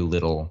two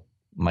little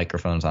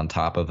microphones on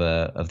top of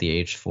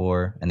the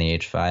H4 and the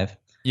H5.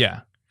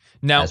 Yeah.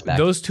 Now,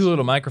 those two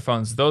little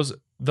microphones, those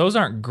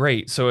aren't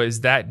great. So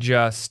is that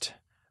just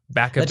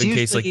backup in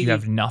case like you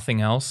have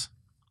nothing else?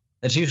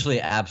 That's usually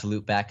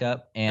absolute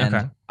backup.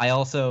 And I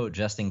also,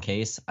 just in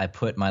case, I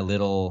put my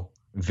little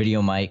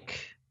video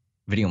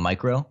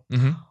micro,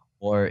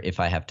 or if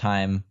I have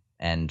time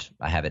and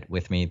I have it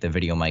with me, the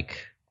video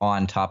mic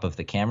on top of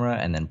the camera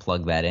and then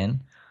plug that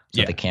in.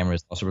 So the camera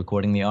is also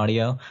recording the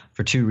audio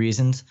for two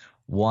reasons.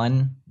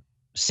 One,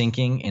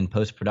 syncing in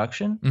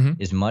post-production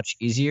is much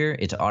easier.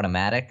 It's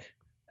automatic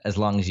as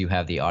long as you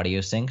have the audio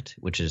synced,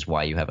 which is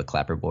why you have a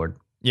clapperboard.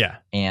 Yeah.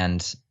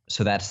 And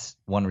so that's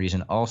one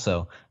reason.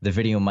 Also, the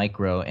video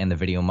micro and the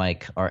video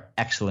mic are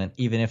excellent,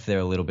 even if they're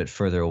a little bit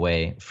further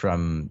away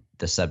from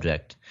the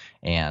subject,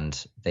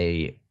 and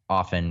they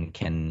often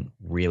can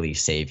really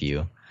save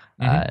you.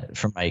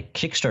 For my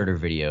Kickstarter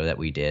video that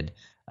we did,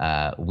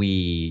 I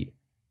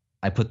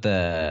put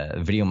the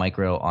video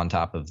micro on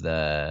top of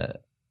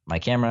my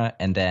camera,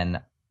 and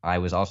then I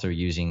was also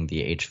using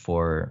the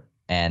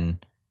H4n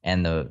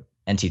and the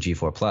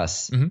NT-G4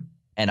 Plus,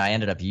 and I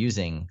ended up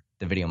using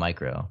the video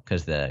micro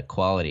because the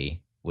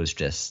quality was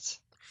just...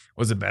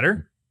 Was it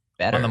better?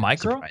 Better. On the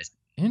micro? Surprising.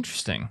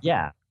 Interesting.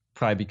 Yeah,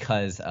 probably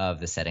because of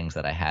the settings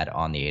that I had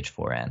on the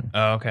H4n.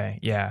 Oh, okay,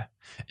 yeah.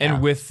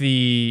 And with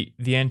the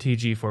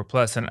NT-G4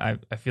 Plus, and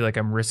I feel like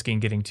I'm risking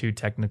getting too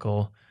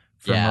technical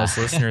for most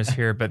listeners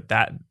here, but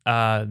that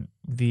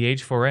the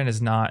H4n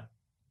is not...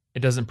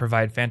 It doesn't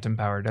provide phantom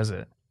power, does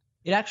it?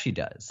 It actually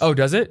does. Oh,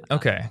 does it?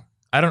 Okay.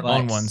 I don't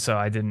own one, so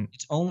I didn't...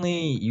 It's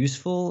only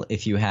useful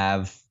if you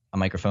have a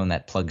microphone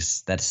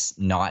that's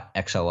not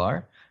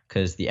XLR,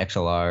 because the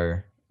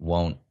XLR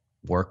won't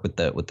work with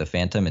the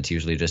Phantom. It's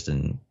usually just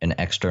an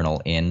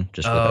external in,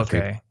 just with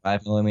a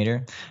 3.5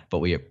 millimeter. But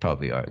we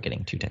probably are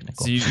getting too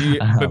technical. So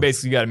but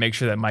basically, you got to make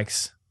sure that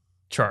mic's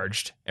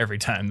charged every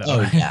time, though.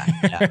 Oh yeah.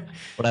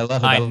 What I love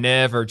about I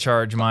never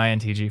charge my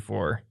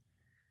NT-G4.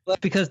 Well,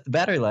 because the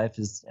battery life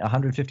is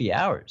 150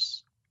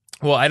 hours.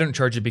 Well, I don't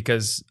charge it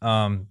because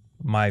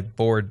my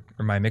board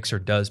or my mixer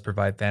does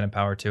provide phantom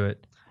power to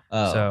it.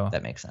 Oh, so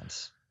that makes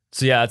sense.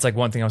 So yeah, it's like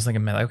one thing I was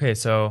thinking, man, okay,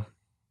 so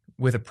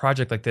with a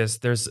project like this,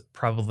 there's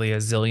probably a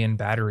zillion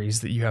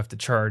batteries that you have to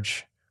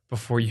charge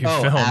before you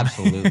film.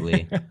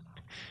 Absolutely.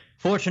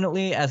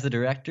 Fortunately, as the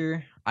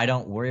director, I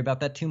don't worry about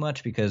that too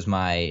much because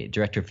my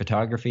director of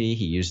photography,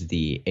 he used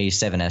the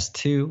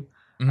A7S II,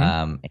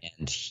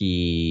 and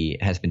he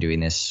has been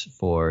doing this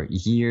for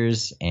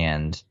years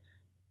and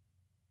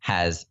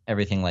has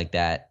everything like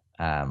that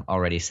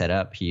already set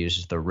up. He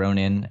uses the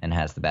Ronin and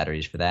has the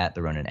batteries for that,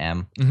 the Ronin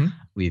M.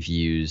 We've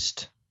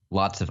used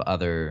lots of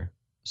other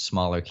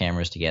smaller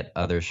cameras to get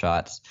other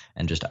shots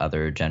and just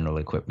other general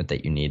equipment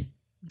that you need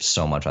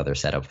so much other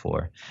setup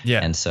for. Yeah.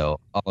 And so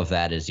all of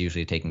that is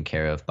usually taken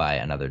care of by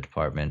another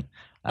department.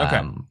 Okay.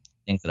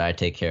 Things that I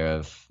take care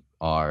of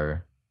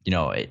are,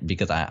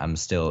 because I'm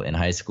still in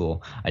high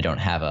school, I don't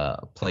have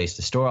a place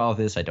to store all of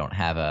this. I don't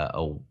have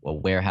a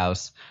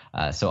warehouse.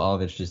 So all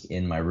of it's just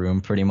in my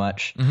room pretty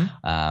much.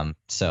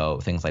 So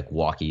things like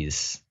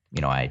walkies,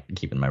 I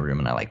keep in my room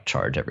and I like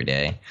charge every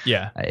day.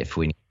 Yeah. If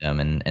we need them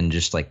and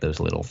just like those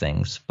little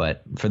things.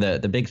 But for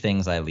the big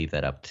things, I leave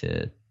that up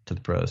to the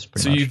pros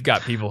pretty much. So you've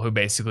got people who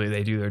basically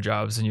they do their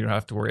jobs and you don't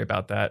have to worry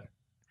about that.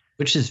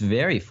 Which is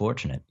very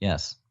fortunate,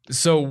 yes.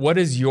 So what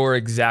is your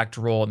exact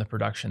role in the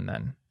production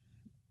then?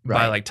 Right.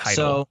 By like title.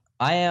 So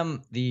I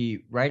am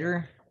the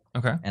writer.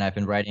 Okay. And I've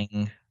been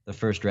writing, the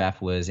first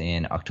draft was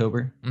in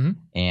October.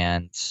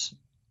 And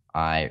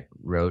I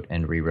wrote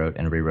and rewrote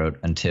and rewrote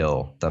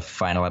until the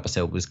final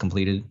episode was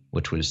completed,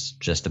 which was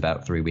just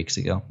about 3 weeks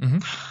ago.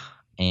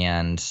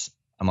 And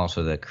I'm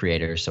also the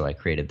creator, so I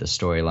created the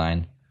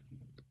storyline,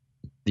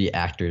 the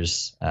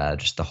actors,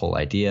 just the whole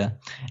idea,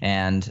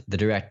 and the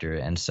director.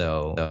 And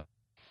so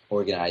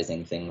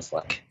organizing things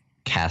like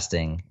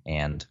casting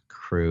and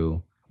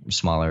crew,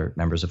 smaller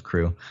members of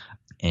crew,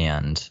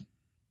 and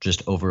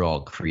just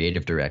overall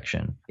creative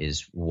direction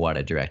is what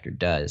a director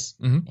does.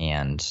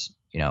 And,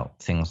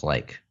 things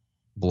like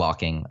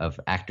blocking of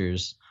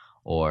actors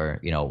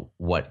or,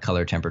 what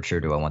color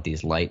temperature do I want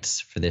these lights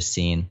for this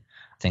scene?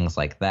 Things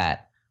like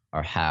that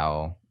are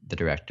how the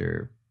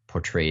director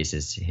portrays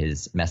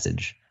his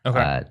message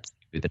to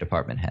the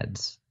department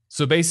heads.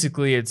 So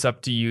basically it's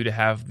up to you to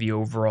have the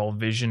overall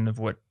vision of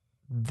what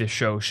the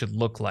show should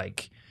look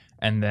like.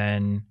 And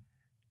then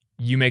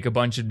you make a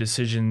bunch of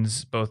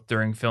decisions both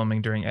during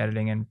filming, during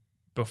editing, and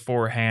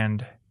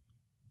beforehand,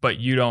 but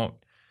you don't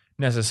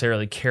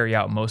necessarily carry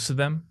out most of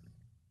them.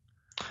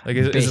 Like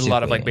is it a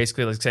lot of like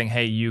basically like saying,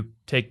 hey, you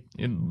take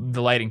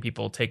the lighting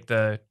people, take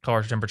the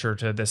color temperature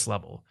to this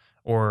level,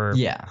 or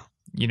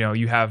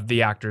you have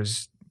the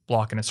actors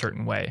block in a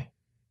certain way.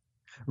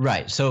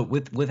 Right. So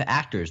with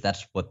actors,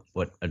 that's what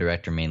a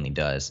director mainly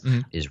does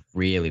is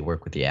really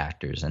work with the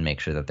actors and make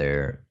sure that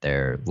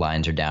their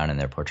lines are down and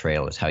their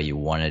portrayal is how you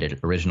wanted it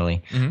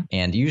originally.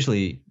 And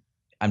usually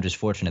I'm just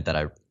fortunate that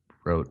I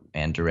wrote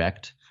and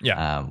direct,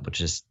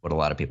 which is what a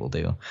lot of people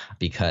do,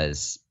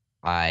 because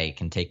I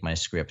can take my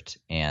script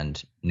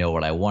and know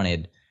what I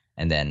wanted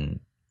and then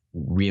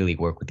really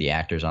work with the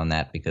actors on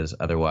that, because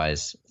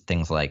otherwise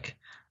things like,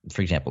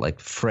 for example,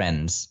 like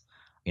Friends,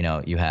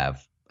 you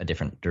have a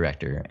different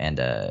director and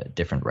a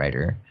different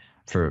writer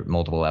for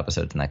multiple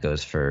episodes, and that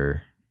goes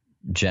for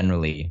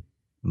generally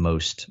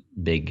most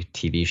big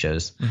TV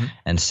shows.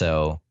 And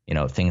so,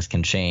 things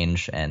can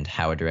change, and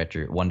how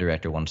one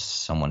director wants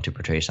someone to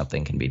portray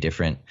something can be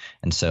different.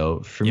 And so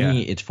for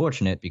me, it's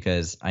fortunate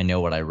because I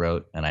know what I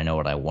wrote and I know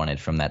what I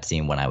wanted from that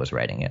scene when I was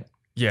writing it.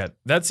 Yeah,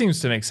 that seems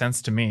to make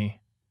sense to me.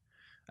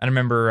 I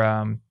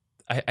remember,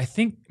 I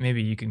think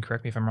maybe you can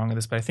correct me if I'm wrong with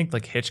this, but I think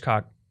like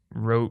Hitchcock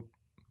wrote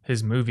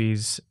his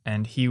movies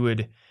and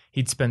he'd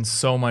spend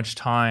so much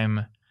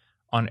time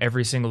on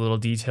every single little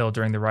detail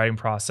during the writing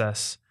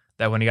process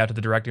that when he got to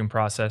the directing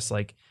process,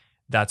 like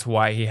that's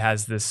why he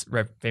has this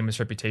famous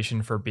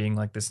reputation for being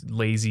like this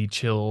lazy,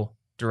 chill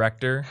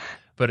director.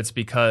 But it's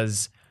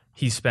because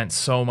he spent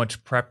so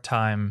much prep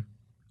time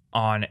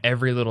on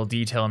every little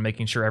detail and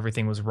making sure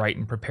everything was right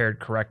and prepared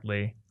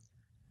correctly.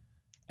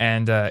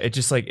 And it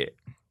just like,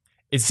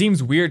 it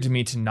seems weird to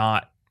me to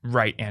not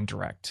write and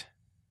direct.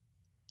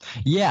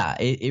 Yeah,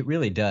 it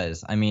really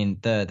does. I mean,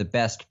 the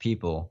best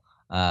people,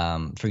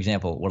 for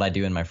example, what I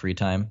do in my free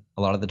time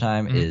a lot of the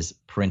time is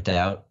print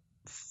out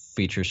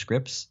feature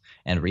scripts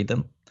and read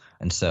them.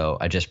 And so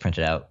I just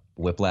printed out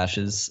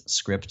Whiplash's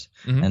script.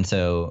 And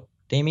so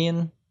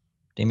Damien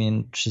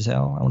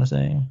Chazelle, I want to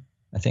say,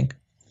 I think.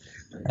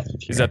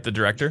 Is that the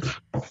director?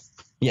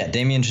 Yeah,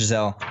 Damien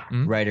Chazelle,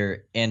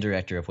 writer and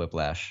director of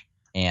Whiplash,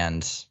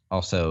 and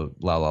also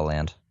La La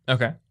Land.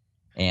 Okay.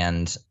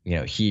 And,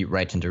 he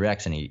writes and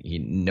directs, and he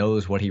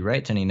knows what he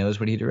writes and he knows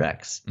what he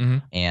directs.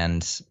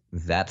 And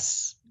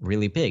that's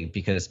really big,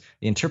 because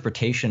the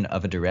interpretation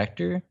of a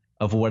director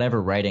of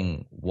whatever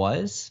writing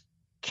was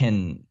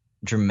can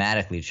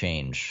dramatically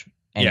change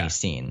any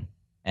scene.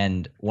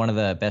 And one of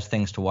the best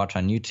things to watch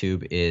on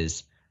YouTube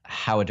is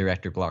how a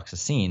director blocks a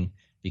scene,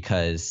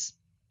 because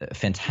a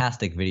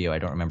fantastic video, I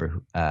don't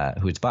remember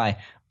who it's by,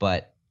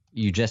 but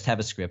you just have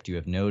a script, you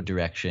have no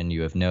direction,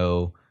 you have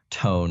no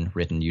tone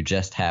written, you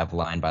just have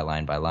line by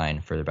line by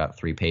line for about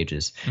 3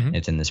 pages.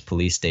 It's in this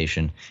police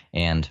station,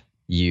 and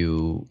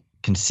you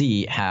can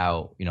see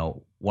how,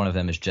 one of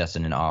them is just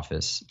in an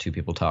office, 2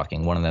 people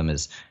talking. One of them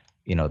is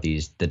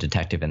the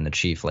detective and the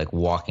chief like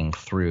walking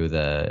through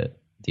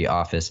the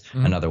office.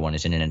 Another one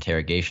is in an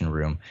interrogation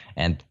room,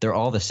 and they're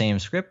all the same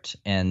script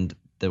and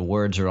the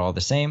words are all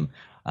the same,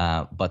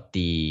 but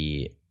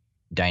the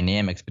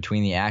dynamics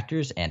between the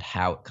actors and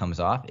how it comes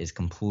off is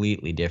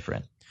completely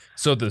different.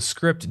 So the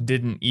script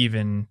didn't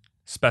even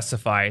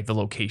specify the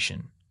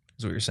location,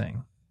 is what you're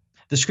saying?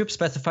 The script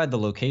specified the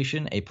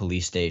location, a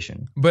police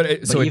station. But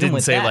it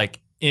didn't say like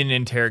in an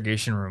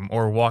interrogation room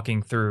or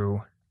walking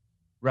through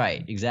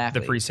right,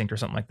 exactly, the precinct or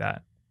something like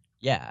that.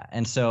 Yeah.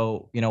 And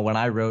so, when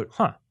I wrote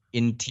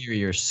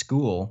interior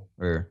school,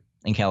 or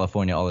in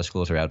California, all the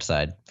schools are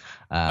outside.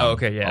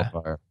 Okay, yeah. All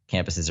of our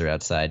campuses are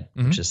outside,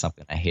 which is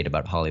something I hate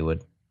about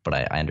Hollywood, but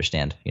I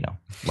understand,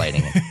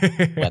 lighting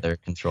and weather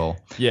control.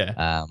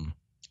 Yeah.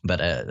 But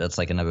that's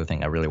like another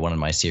thing. I really wanted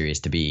my series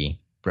to be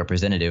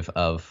representative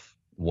of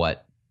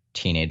what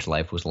teenage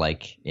life was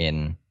like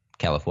in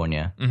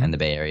California and the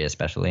Bay Area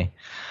especially.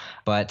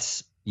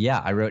 But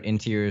yeah, I wrote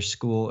exterior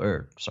school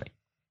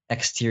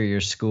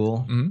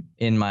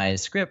in my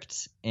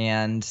script,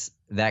 and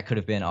that could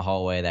have been a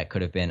hallway, that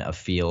could have been a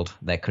field,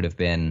 that could have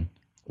been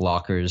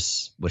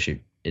lockers, which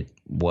it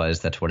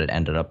was. That's what it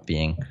ended up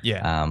being.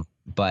 Yeah.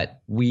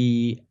 But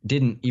we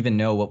didn't even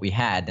know what we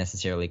had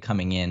necessarily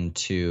coming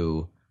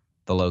into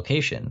the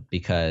location,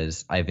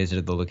 because I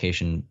visited the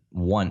location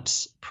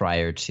once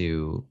prior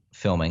to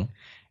filming,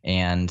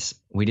 and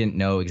we didn't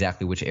know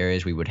exactly which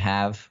areas we would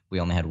have. We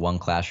only had one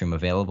classroom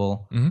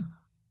available.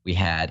 We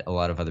had a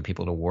lot of other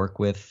people to work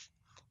with,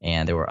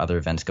 and there were other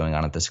events going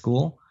on at the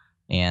school,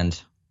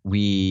 and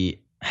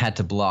we had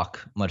to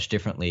block much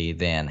differently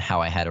than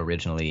how I had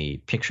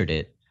originally pictured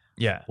it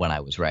when I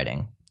was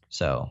writing.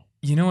 So,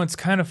 it's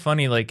kind of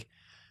funny, like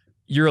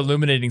you're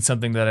illuminating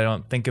something that I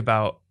don't think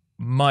about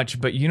much,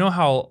 but you know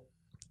how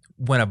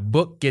when a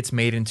book gets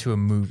made into a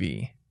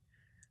movie,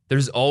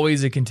 there's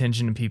always a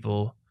contingent of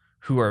people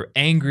who are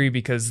angry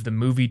because the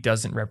movie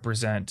doesn't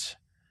represent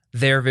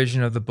their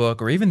vision of the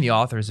book or even the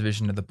author's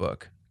vision of the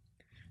book.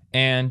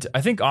 And I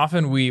think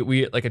often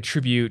we like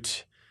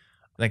attribute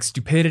like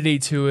stupidity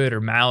to it, or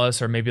malice,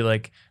 or maybe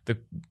like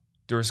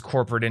there's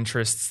corporate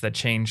interests that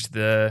changed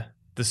the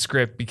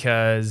script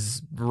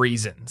because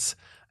reasons.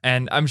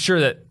 And I'm sure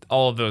that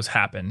all of those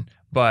happen,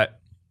 but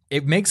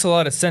it makes a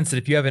lot of sense that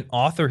if you have an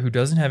author who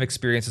doesn't have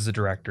experience as a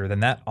director, then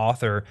that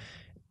author,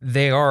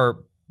 they are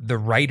the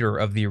writer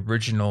of the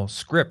original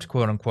script,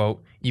 quote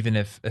unquote, even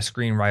if a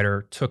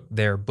screenwriter took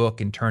their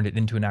book and turned it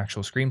into an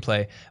actual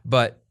screenplay.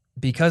 But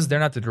because they're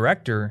not the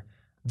director,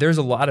 there's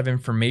a lot of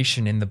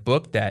information in the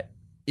book that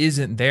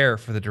isn't there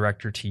for the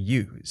director to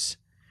use.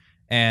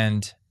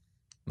 And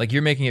like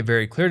you're making it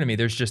very clear to me,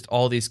 there's just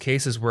all these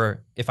cases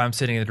where if I'm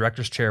sitting in the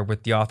director's chair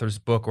with the author's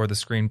book or the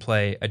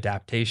screenplay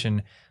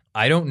adaptation,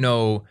 I don't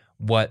know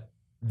what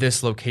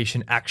this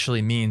location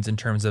actually means in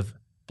terms of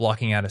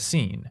blocking out a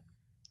scene.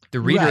 The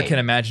reader can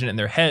imagine it in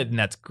their head, and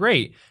that's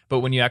great.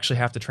 But when you actually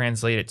have to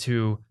translate it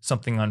to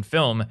something on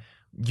film,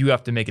 you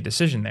have to make a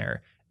decision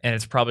there. And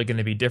it's probably going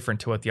to be different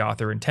to what the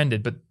author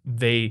intended, but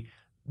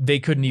they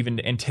couldn't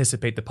even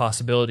anticipate the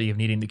possibility of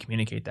needing to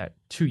communicate that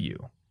to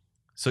you.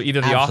 So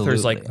either the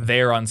author's like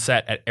there on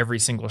set at every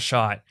single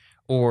shot,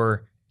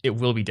 or it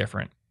will be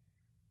different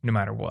no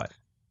matter what.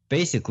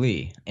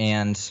 Basically.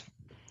 And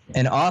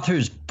an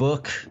author's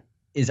book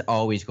is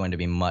always going to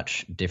be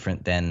much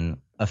different than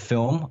a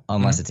film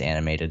unless it's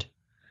animated,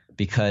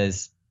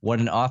 because what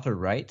an author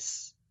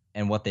writes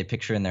and what they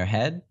picture in their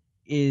head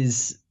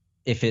is,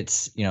 if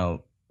it's,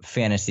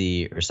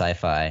 fantasy or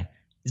sci-fi,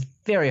 it's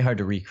very hard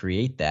to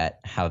recreate that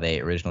how they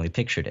originally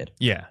pictured it.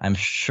 Yeah. I'm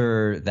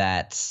sure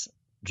that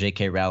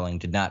J.K. Rowling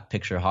did not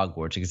picture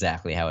Hogwarts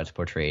exactly how it's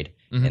portrayed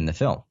in the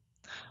film.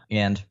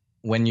 And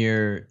when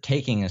you're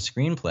taking a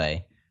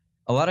screenplay,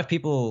 a lot of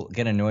people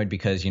get annoyed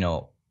because,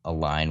 a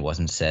line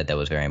wasn't said that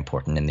was very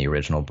important in the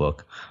original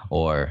book,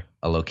 or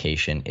a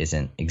location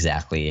isn't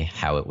exactly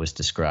how it was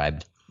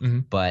described.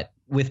 But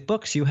with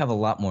books, you have a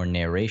lot more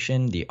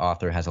narration. The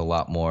author has a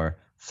lot more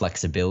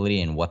flexibility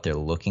in what they're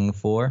looking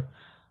for.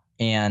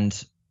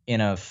 And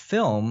in a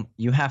film,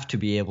 you have to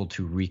be able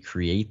to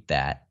recreate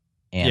that.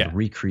 And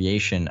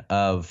recreation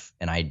of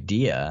an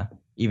idea,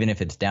 even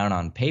if it's down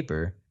on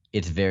paper,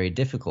 it's very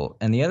difficult.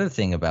 And the other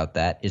thing about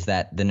that is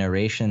that the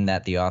narration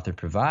that the author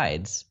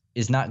provides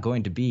is not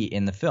going to be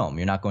in the film.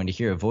 You're not going to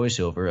hear a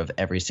voiceover of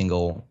every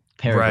single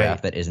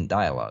paragraph that isn't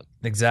dialogue.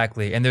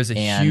 Exactly. And there's a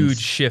huge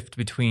shift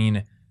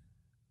between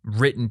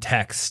written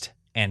text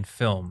and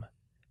film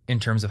in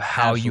terms of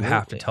how you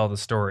have to tell the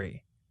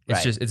story.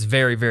 It's it's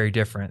very, very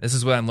different. This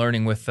is what I'm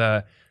learning with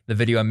the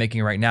video I'm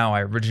making right now.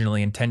 I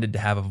originally intended to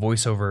have a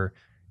voiceover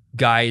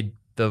guide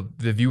the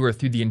viewer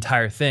through the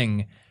entire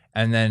thing.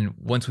 And then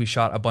once we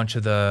shot a bunch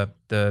of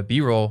the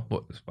B-roll,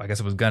 well, I guess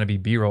it was going to be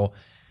B-roll,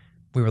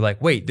 we were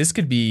like, wait, this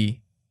could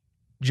be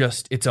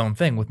just its own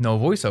thing with no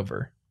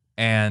voiceover.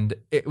 And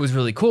it was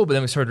really cool. But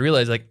then we started to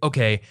realize, like,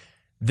 okay,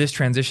 this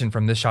transition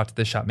from this shot to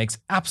this shot makes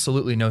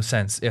absolutely no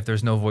sense if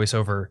there's no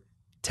voiceover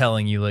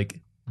telling you, like,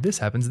 this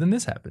happens, then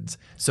this happens.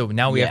 So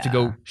now we have to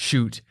go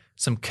shoot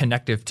some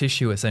connective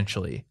tissue,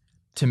 essentially,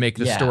 to make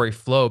the story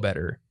flow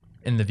better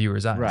in the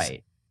viewer's eyes.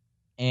 Right.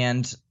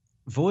 And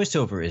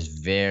voiceover is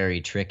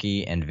very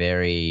tricky and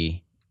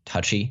very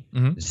touchy.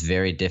 Mm-hmm. It's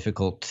very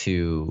difficult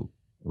to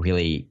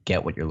really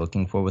get what you're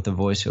looking for with a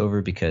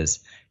voiceover because,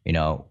 you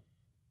know,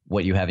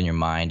 what you have in your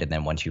mind, and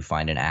then once you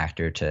find an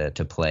actor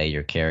to play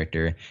your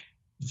character,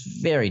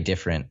 very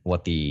different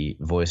what the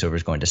voiceover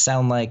is going to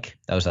sound like.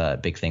 That was a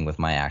big thing with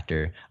my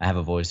actor. I have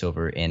a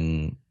voiceover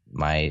in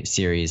my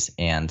series,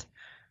 and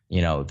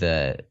you know,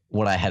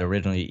 what I had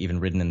originally even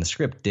written in the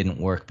script didn't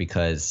work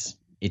because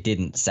it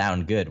didn't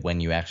sound good when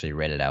you actually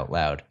read it out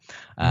loud.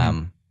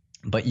 Mm-hmm.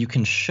 But you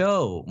can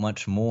show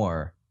much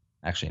more.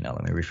 Actually, no,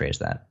 let me rephrase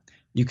that.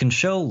 You can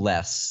show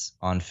less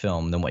on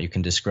film than what you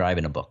can describe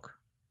in a book.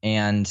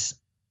 And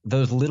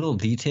those little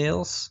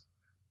details,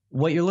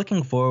 what you're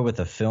looking for with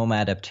a film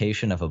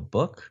adaptation of a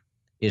book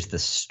is the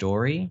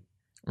story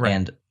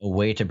and a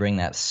way to bring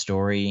that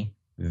story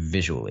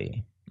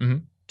visually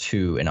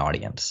to an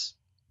audience.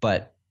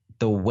 But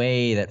the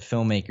way that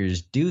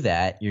filmmakers do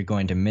that, you're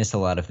going to miss a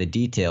lot of the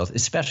details,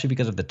 especially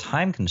because of the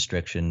time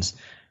constrictions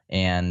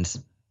and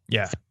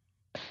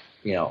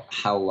you know,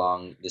 how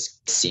long this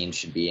scene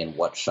should be and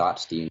what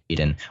shots do you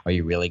need, and are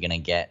you really going to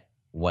get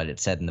what it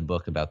said in the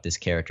book about this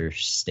character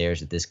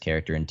stares at this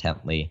character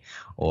intently,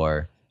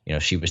 or, you know,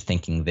 she was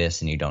thinking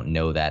this and you don't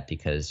know that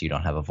because you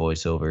don't have a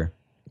voiceover.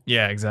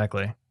 Yeah,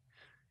 exactly.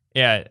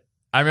 Yeah,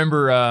 I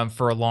remember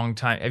for a long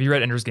time. Have you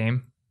read Ender's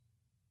Game?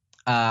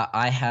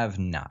 I have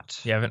not.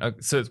 Yeah,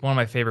 so it's one of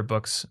my favorite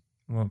books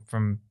it's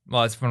one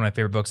of my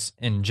favorite books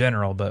in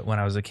general, but when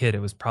I was a kid, it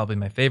was probably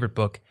my favorite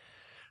book.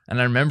 And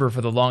I remember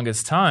for the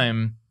longest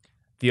time,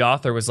 the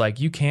author was like,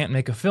 you can't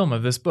make a film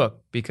of this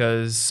book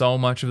because so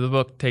much of the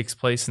book takes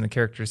place in the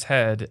character's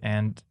head,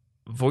 and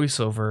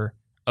voiceover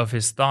of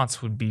his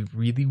thoughts would be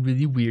really,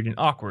 really weird and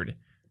awkward.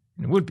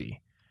 And it would be.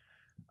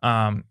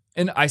 And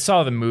I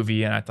saw the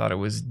movie and I thought it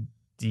was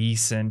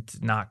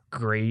decent, not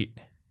great.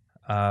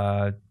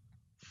 I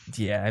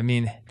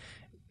mean,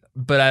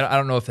 but I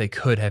don't know if they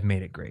could have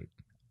made it great.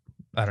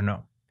 I don't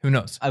know. Who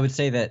knows? I would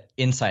say that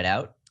Inside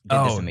Out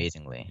did this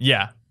amazingly.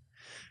 Yeah.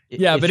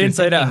 Yeah, but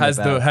Inside Out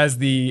has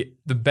the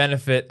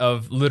benefit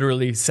of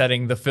literally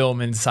setting the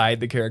film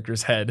inside the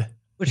character's head,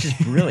 which is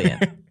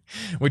brilliant.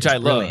 Which I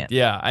loved.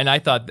 Yeah, and I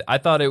thought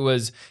it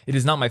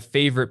is not my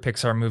favorite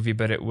Pixar movie,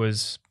 but it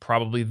was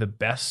probably the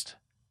best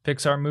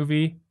Pixar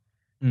movie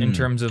in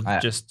terms of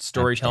just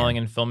storytelling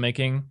and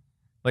filmmaking.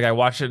 Like, I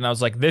watched it and I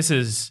was like, this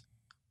is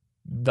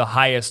the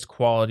highest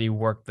quality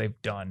work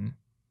they've done,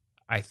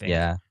 I think.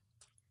 Yeah.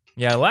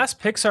 Yeah, last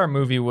Pixar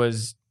movie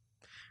was,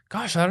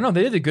 gosh, I don't know.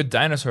 They did a Good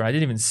Dinosaur. I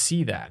didn't even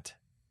see that.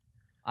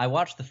 I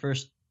watched the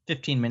first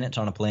 15 minutes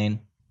on a plane.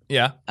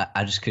 Yeah.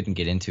 I just couldn't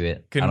get into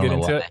it. Couldn't get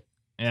into it?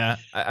 Yeah.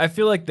 I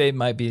feel like they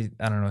might be,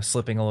 I don't know,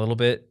 slipping a little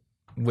bit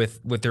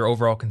with their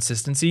overall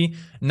consistency.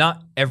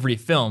 Not every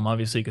film,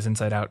 obviously, because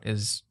Inside Out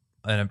is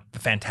a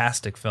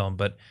fantastic film,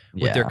 but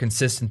with their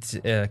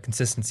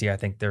consistency, I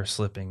think they're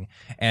slipping.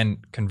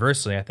 And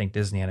conversely, I think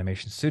Disney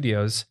Animation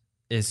Studios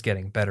is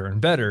getting better and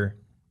better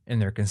in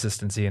their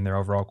consistency and their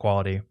overall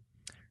quality.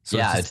 So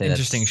it's an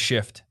interesting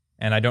shift.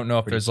 And I don't know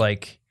if there's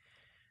like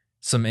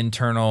some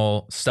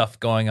internal stuff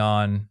going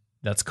on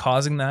that's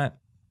causing that.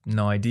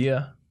 No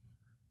idea.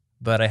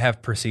 But I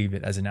have perceived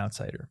it as an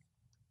outsider.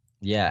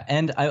 Yeah,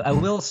 and I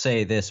will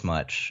say this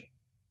much.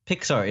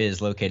 Pixar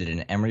is located in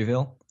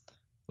Emeryville,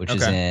 which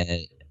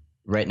is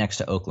right next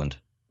to Oakland,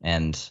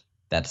 and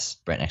that's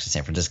right next to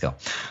San Francisco.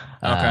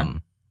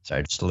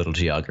 Sorry, just a little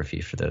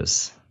geography for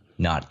those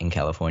not in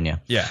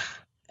California. Yeah.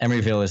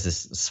 Emeryville is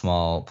this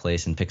small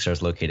place, and Pixar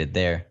is located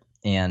there.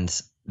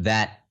 And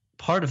that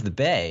part of the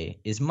Bay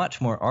is much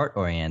more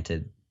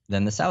art-oriented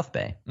than the South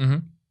Bay. Mm-hmm.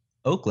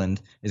 Oakland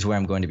is where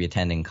I'm going to be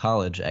attending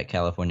college at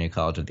California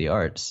College of the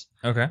Arts.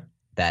 Okay.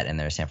 That and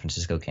their San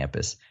Francisco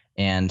campus.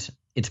 And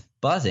it's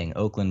buzzing.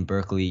 Oakland,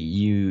 Berkeley,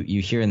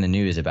 you hear in the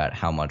news about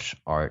how much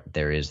art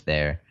there is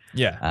there.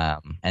 Yeah.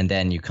 And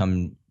then you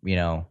come,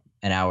 an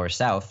hour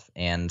south,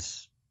 and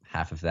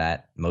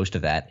most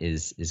of that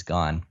is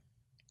gone.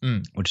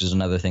 Which is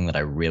another thing that I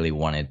really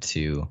wanted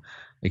to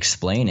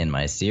explain in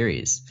my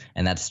series.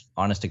 And that's,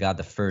 honest to God,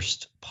 the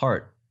first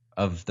part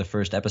of the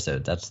first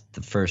episode. That's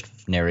the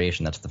first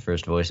narration. That's the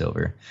first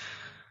voiceover.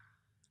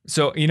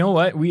 So, you know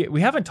what?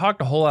 We haven't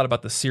talked a whole lot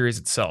about the series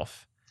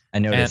itself. I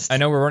noticed. And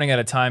I know we're running out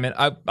of time, and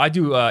I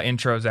do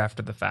intros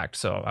after the fact,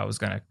 so I was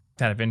going to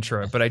kind of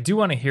intro it. But I do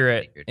want to hear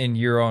it in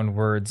your own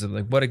words of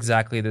like what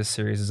exactly this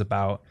series is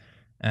about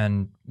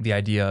and the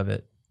idea of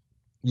it.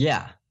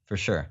 Yeah, for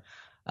sure.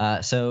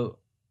 So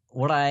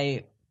what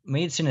I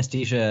made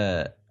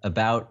Synesthesia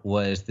about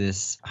was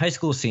this high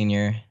school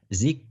senior,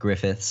 Zeke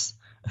Griffiths,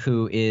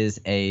 who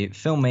is a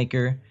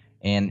filmmaker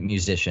and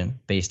musician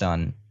based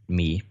on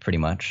me, pretty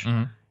much.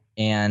 Mm-hmm.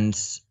 And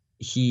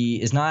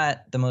he is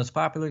not the most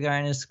popular guy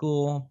in his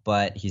school,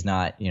 but he's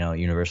not,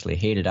 universally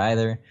hated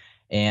either.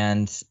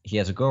 And he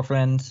has a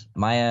girlfriend,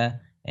 Maya,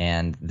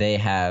 and they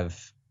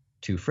have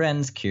two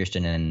friends,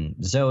 Kirsten and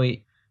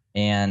Zoe.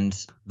 And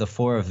the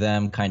four of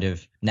them kind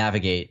of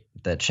navigate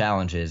the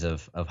challenges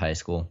of high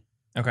school.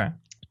 Okay.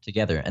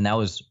 together. And that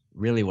was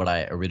really what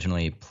I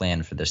originally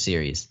planned for the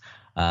series.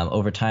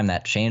 Over time,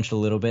 that changed a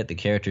little bit. The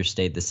characters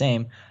stayed the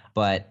same,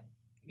 but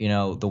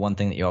the one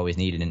thing that you always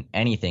need in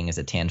anything is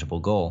a tangible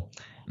goal.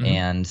 Mm-hmm.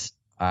 And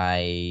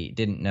I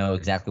didn't know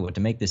exactly what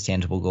to make this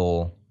tangible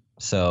goal,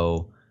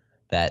 so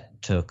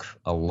that took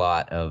a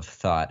lot of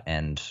thought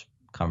and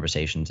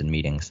conversations and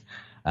meetings.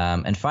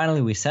 And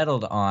finally, we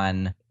settled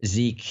on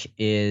Zeke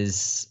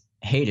is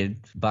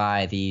hated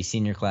by the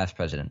senior class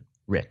president,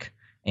 Rick.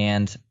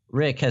 And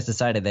Rick has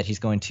decided that he's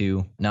going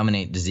to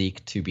nominate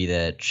Zeke to be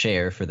the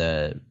chair for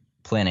the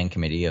planning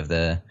committee of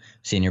the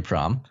senior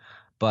prom.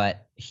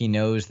 But he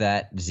knows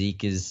that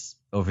Zeke is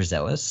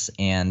overzealous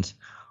and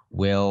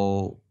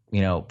will,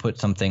 put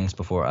some things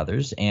before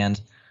others and,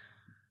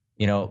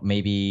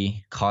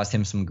 maybe cause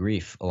him some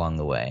grief along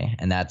the way.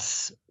 And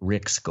that's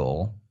Rick's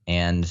goal.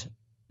 And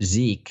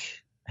Zeke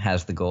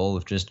has the goal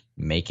of just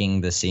making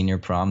the senior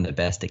prom the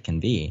best it can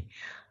be.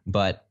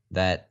 But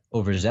that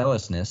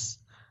overzealousness,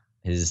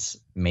 his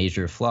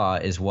major flaw,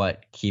 is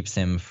what keeps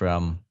him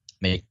from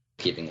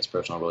keeping his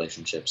personal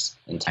relationships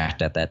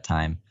intact at that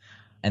time.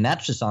 And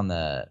that's just on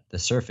the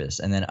surface.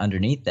 And then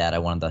underneath that, I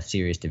wanted the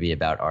series to be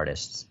about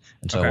artists.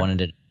 And so I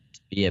wanted it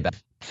to be about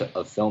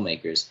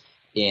filmmakers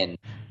in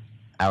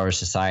our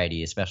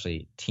society,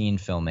 especially teen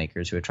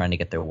filmmakers who are trying to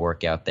get their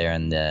work out there,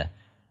 and the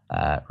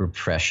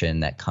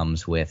repression that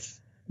comes with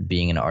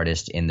being an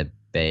artist in the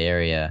Bay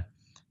Area.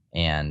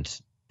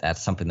 And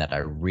that's something that I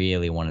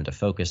really wanted to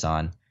focus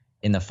on.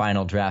 In the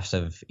final drafts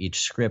of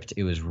each script,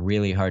 it was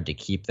really hard to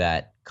keep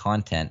that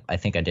content. I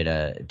think I did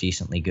a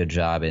decently good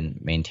job in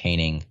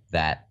maintaining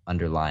that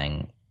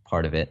underlying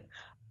part of it.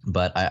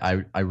 But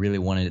I really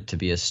wanted it to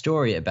be a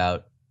story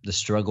about the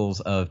struggles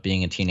of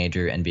being a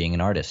teenager and being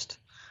an artist,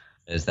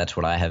 because that's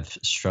what I have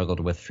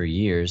struggled with for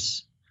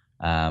years.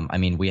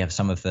 We have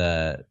some of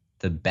the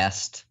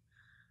best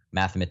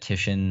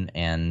mathematician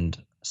and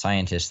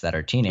scientists that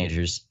are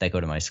teenagers that go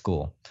to my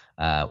school.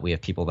 We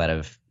have people that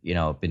have,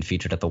 been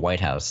featured at the White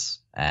House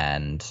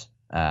and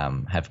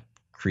have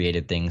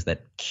created things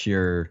that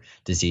cure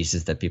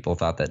diseases that people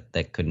thought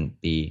that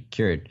couldn't be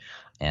cured.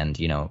 And,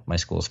 my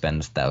school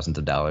spends thousands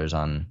of dollars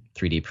on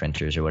 3D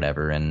printers or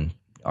whatever, and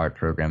art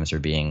programs are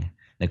being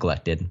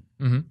neglected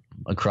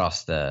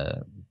across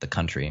the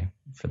country,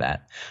 for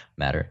that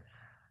matter.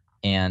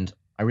 And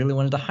I really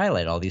wanted to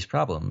highlight all these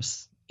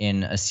problems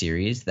in a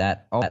series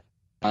that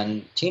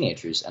on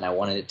teenagers, and I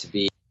wanted it to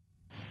be,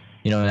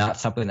 not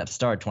something that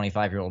starred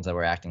 25-year-olds that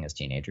were acting as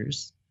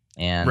teenagers,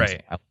 and I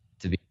wanted it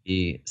to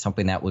be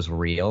something that was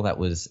real, that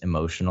was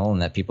emotional,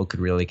 and that people could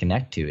really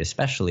connect to,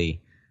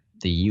 especially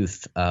the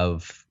youth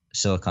of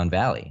Silicon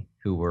Valley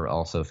who were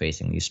also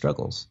facing these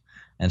struggles.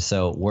 And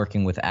so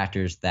working with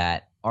actors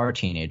that are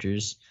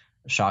teenagers,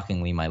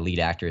 shockingly, my lead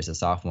actor is a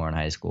sophomore in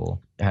high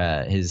school.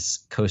 His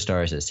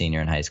co-star is a senior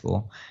in high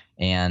school.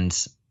 And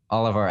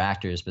all of our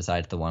actors,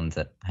 besides the ones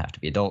that have to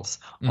be adults,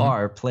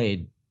 are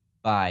played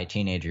by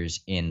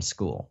teenagers in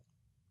school.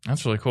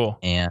 That's really cool.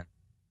 And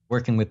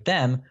working with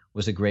them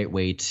was a great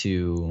way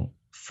to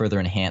further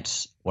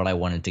enhance what I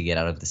wanted to get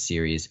out of the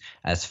series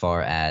as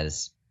far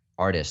as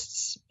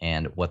artists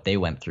and what they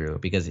went through.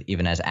 Because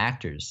even as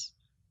actors,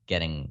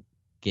 getting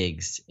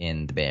gigs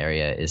in the Bay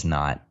Area is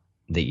not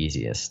the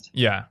easiest.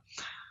 Yeah.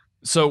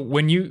 So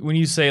when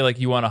you say like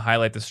you want to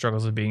highlight the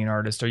struggles of being an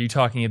artist, are you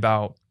talking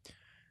about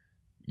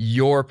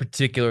your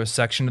particular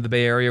section of the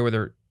Bay Area where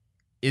there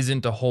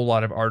isn't a whole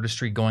lot of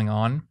artistry going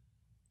on?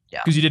 Yeah.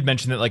 Because you did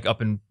mention that like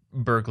up in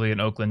Berkeley and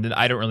Oakland, and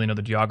I don't really know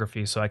the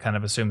geography, so I kind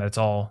of assume that it's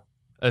all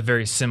a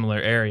very similar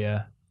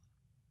area.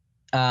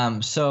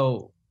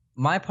 So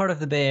my part of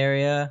the Bay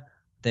Area,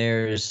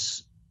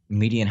 there's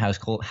median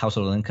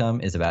household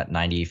income is about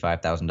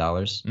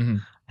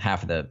 $95,000.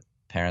 Half of the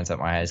parents at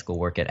my high school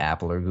work at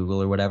Apple or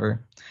Google or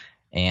whatever,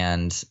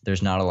 and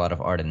there's not a lot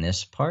of art in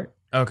this part.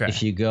 Okay.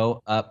 If you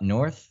go up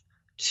north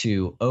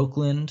to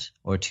Oakland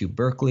or to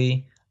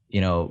Berkeley,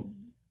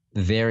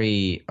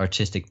 very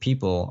artistic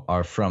people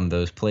are from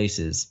those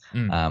places.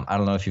 I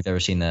don't know if you've ever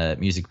seen the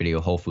music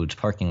video Whole Foods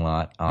Parking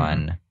Lot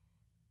on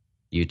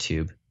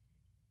YouTube.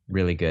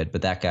 Really good.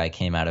 But that guy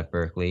came out of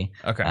Berkeley.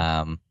 Okay.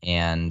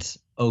 And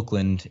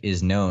Oakland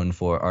is known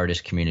for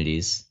artist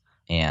communities.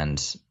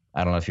 And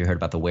I don't know if you heard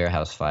about the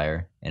warehouse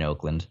fire in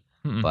Oakland,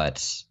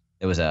 but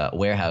it was a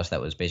warehouse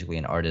that was basically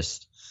an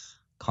artist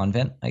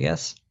convent, I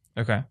guess.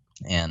 Okay.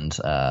 And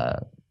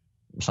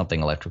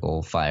something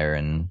electrical fire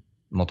and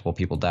multiple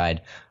people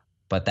died.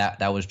 But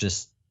that was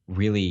just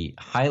really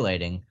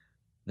highlighting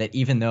that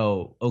even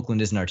though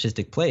Oakland is an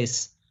artistic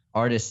place,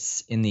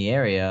 artists in the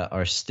area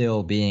are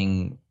still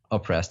being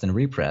oppressed and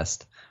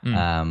repressed.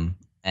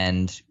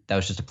 And that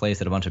was just a place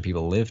that a bunch of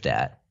people lived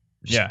at.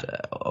 Just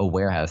a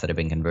warehouse that had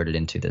been converted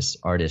into this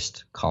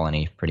artist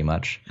colony pretty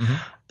much.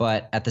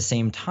 But at the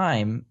same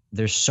time,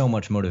 there's so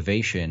much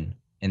motivation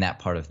in that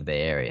part of the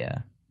Bay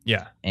Area.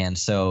 Yeah. And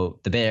so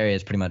the Bay Area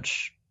is pretty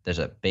much, there's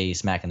a bay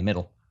smack in the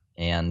middle.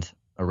 And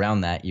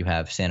around that, you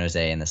have San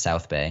Jose and the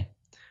South Bay,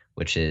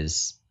 which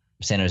is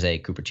San Jose,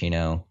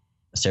 Cupertino,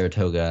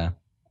 Saratoga,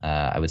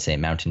 I would say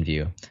Mountain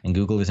View. And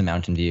Google is in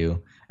Mountain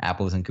View.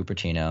 Apple is in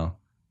Cupertino.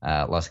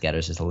 Los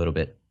Gatos is a little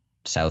bit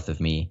south of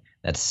me.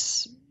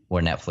 That's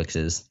where Netflix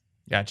is.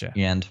 Gotcha.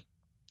 And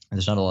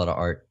there's not a lot of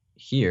art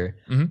here.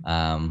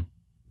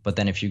 But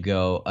then if you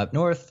go up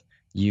north,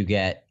 you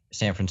get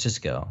San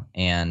Francisco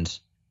and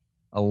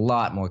a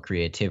lot more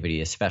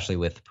creativity, especially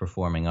with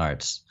performing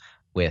arts,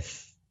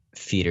 with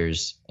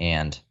theaters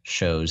and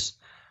shows.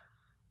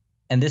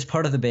 And this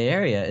part of the Bay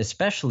Area,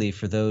 especially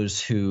for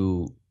those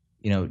who,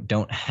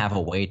 don't have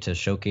a way to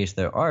showcase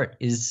their art,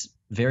 is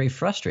very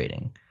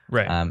frustrating.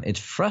 Right. It's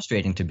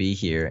frustrating to be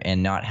here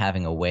and not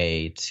having a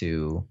way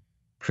to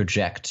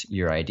project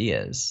your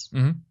ideas.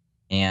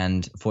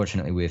 And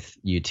fortunately with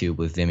YouTube,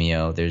 with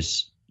Vimeo,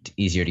 it's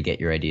easier to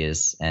get your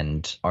ideas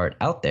and art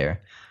out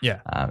there. Yeah.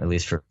 At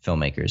least for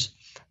filmmakers.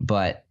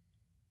 But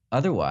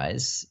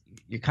otherwise,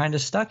 you're kind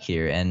of stuck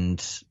here.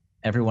 And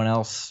everyone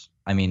else,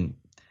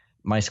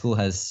 my school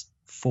has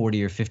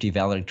 40 or 50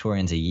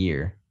 valedictorians a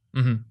year.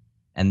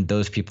 And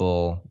those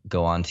people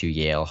go on to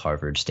Yale,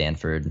 Harvard,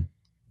 Stanford.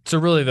 So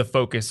really the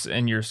focus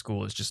in your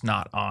school is just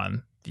not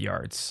on the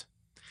arts.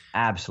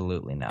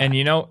 Absolutely not.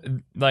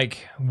 And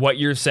like what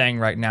you're saying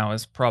right now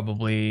is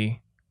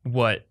probably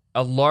what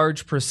a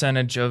large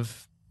percentage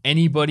of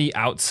anybody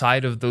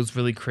outside of those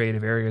really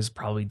creative areas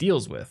probably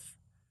deals with.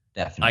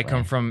 Definitely. I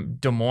come from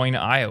Des Moines,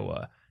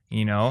 Iowa.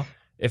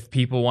 If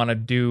people want to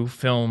do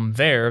film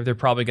there, they're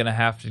probably going to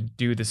have to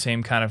do the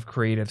same kind of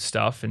creative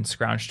stuff and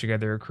scrounge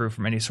together a crew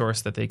from any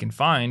source that they can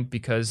find,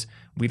 because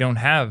we don't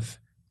have,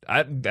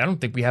 I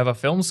don't think we have a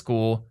film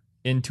school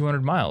in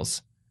 200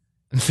 miles.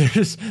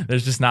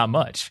 There's just not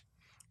much.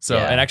 So,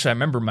 yeah. And actually I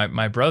remember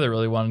my brother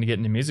really wanted to get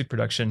into music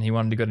production. He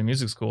wanted to go to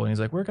music school and he's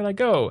like, where can I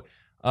go?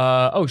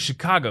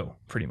 Chicago,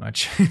 pretty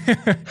much.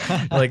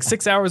 Like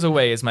 6 hours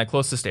away is my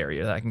closest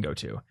area that I can go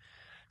to.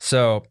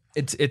 So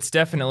it's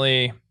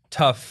definitely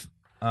tough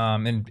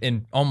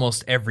in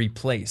almost every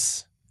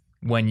place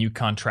when you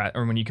contrast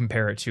or when you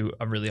compare it to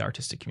a really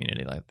artistic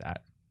community like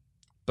that.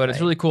 But It's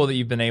really cool that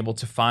you've been able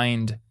to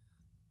find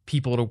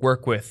people to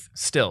work with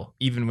still,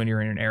 even when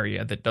you're in an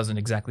area that doesn't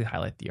exactly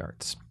highlight the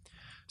arts.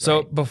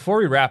 So Before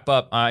we wrap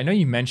up, I know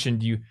you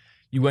mentioned you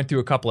went through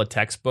a couple of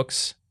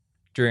textbooks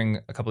during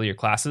a couple of your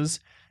classes,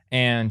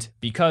 and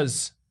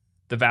because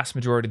the vast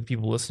majority of the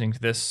people listening to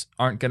this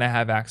aren't going to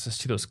have access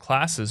to those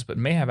classes, but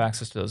may have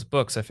access to those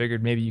books, I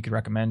figured maybe you could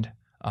recommend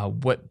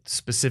what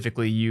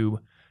specifically you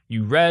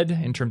read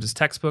in terms of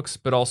textbooks,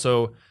 but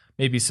also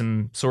maybe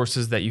some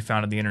sources that you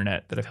found on the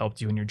internet that have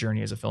helped you in your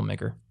journey as a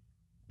filmmaker.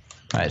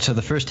 All right. So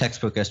the first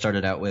textbook I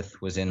started out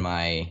with was in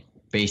my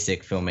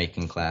basic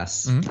filmmaking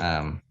class.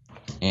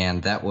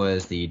 And that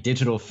was the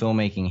Digital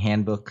Filmmaking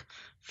Handbook,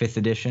 5th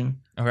edition.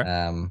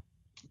 Okay.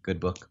 Good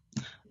book.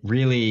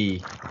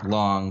 Really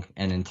long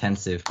and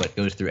intensive, but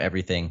goes through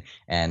everything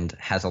and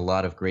has a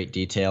lot of great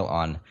detail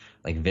on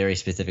like very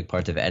specific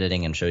parts of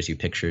editing and shows you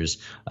pictures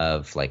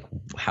of like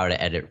how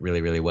to edit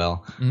really, really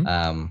well.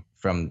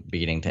 From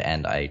beginning to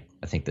end. I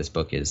think this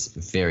book is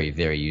very,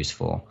 very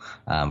useful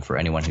for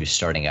anyone who's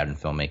starting out in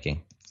filmmaking.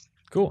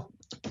 Cool.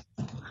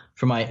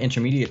 For my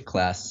intermediate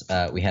class,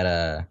 we had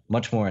a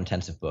much more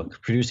intensive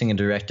book, Producing and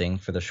Directing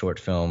the Short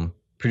Film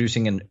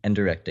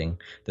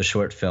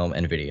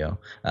and Video,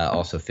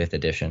 also 5th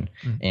edition.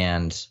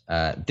 And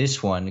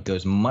this one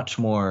goes much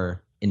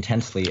more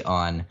intensely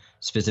on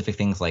specific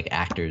things like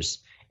actors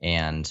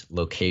and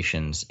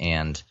locations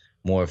and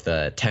more of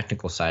the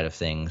technical side of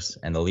things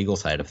and the legal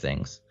side of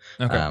things.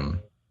 Okay.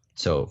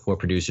 So for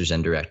producers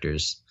and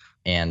directors.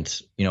 And,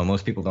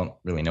 most people don't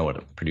really know what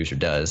a producer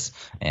does,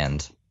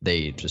 and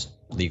they just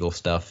legal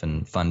stuff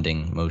and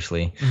funding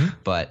mostly.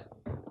 But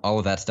all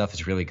of that stuff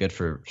is really good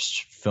for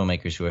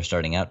filmmakers who are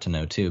starting out to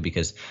know too,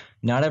 because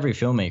not every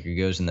filmmaker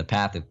goes in the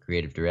path of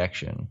creative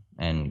direction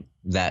and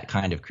that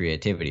kind of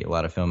creativity. A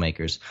lot of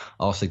filmmakers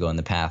also go in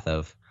the path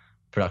of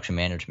production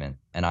management.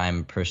 And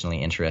I'm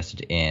personally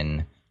interested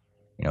in,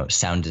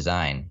 sound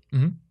design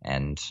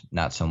and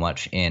not so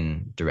much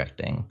in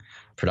directing.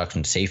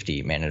 Production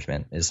safety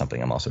management is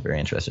something I'm also very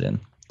interested in.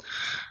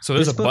 So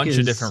there's a bunch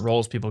of different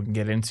roles people can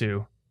get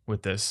into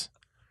with this.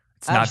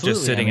 It's not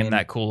just sitting in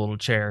that cool little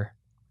chair.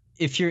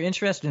 If you're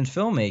interested in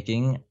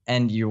filmmaking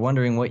and you're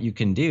wondering what you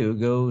can do,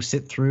 go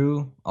sit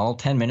through all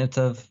 10 minutes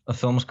of a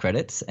film's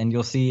credits and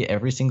you'll see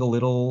every single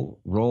little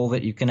role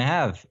that you can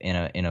have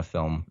in a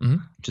film,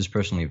 which is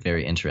personally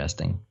very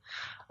interesting.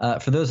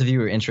 For those of you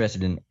who are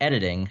interested in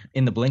editing,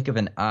 In the Blink of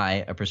an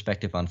Eye, A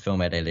Perspective on Film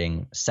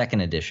Editing,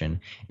 2nd edition,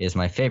 is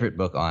my favorite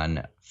book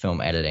on film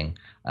editing.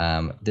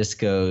 This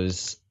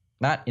goes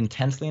not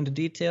intensely into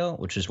detail,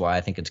 which is why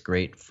I think it's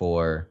great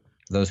for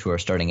those who are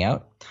starting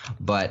out,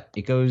 but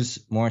it goes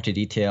more into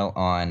detail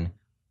on,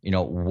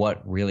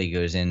 what really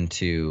goes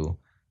into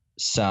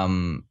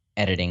some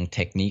editing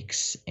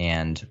techniques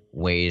and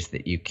ways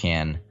that you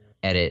can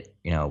edit,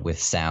 with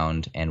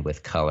sound and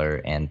with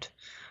color. And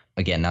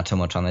again, not so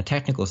much on the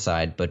technical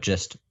side, but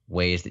just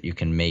ways that you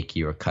can make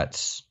your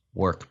cuts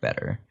work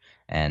better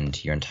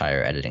and your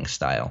entire editing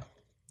style.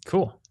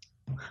 Cool.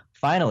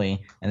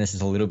 finally, and this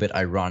is a little bit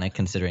ironic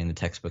considering the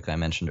textbook I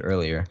mentioned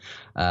earlier,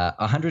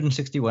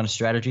 161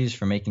 strategies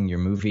for making your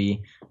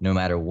movie no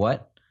matter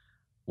what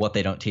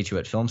they don't teach you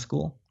at film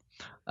school.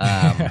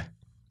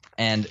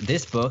 And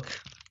this book,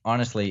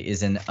 honestly,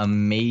 is an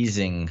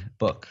amazing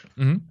book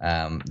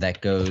that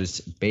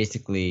goes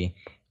basically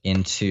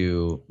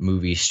into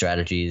movie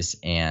strategies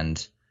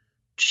and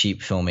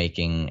cheap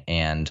filmmaking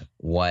and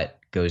what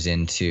goes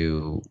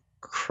into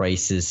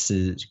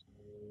crises.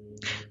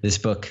 This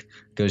book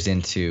goes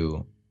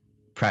into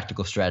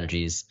practical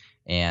strategies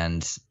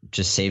and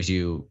just saves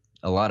you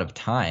a lot of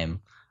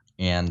time.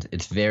 And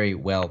it's very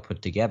well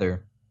put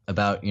together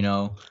about,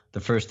 the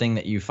first thing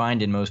that you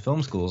find in most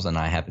film schools. And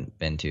I haven't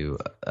been to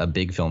a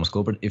big film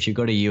school, but if you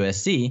go to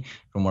USC,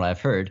 from what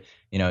I've heard,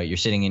 you're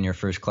sitting in your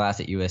first class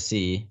at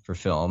USC for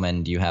film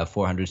and you have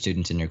 400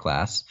 students in your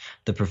class.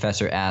 The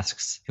professor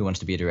asks who wants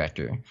to be a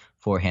director.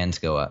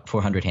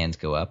 400 hands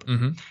go up.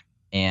 Mm-hmm.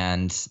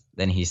 And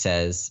then he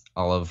says,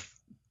 all of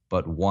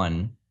but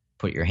one,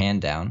 put your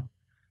hand down.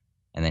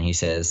 And then he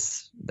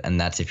says, and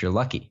that's if you're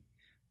lucky.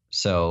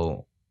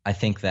 So I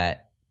think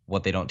that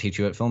what they don't teach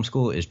you at film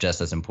school is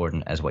just as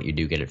important as what you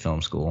do get at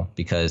film school,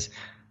 because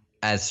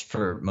as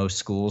for most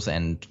schools,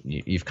 and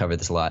you've covered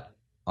this a lot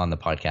on the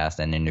podcast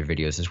and in your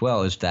videos as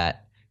well, is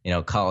that,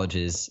 college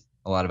is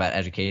a lot about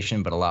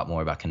education, but a lot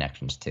more about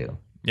connections too.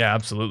 Yeah,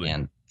 absolutely.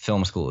 And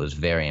film school is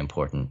very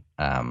important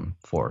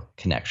for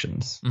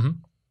connections. Mm-hmm.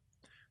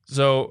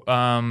 So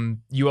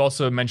you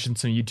also mentioned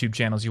some YouTube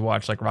channels you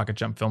watch, like Rocket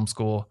Jump Film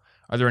School.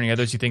 Are there any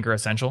others you think are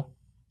essential?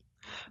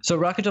 So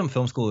Rocket Jump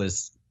Film School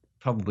is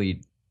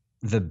probably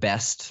the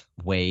best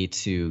way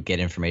to get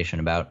information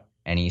about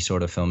any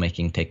sort of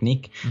filmmaking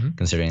technique,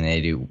 considering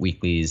they do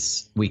weekly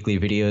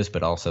videos,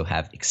 but also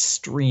have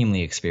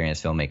extremely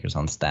experienced filmmakers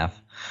on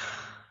staff.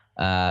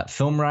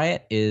 Film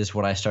Riot is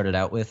what I started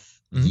out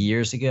with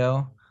years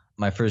ago.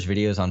 My first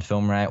videos on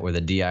Film Riot were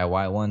the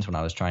DIY ones when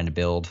I was trying to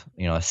build,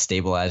 a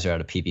stabilizer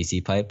out of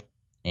PVC pipe,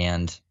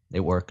 and it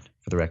worked,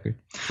 for the record.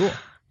 Cool.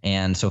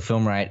 And so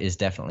Film Riot is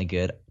definitely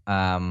good.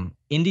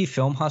 Indie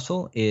Film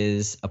Hustle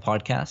is a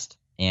podcast,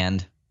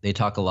 and they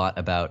talk a lot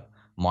about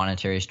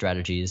monetary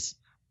strategies,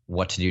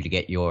 what to do to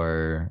get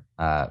your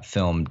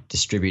film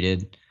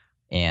distributed,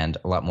 and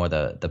a lot more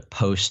the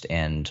post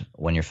and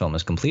when your film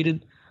is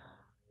completed.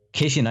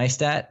 Casey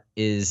Neistat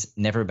is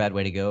never a bad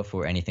way to go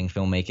for anything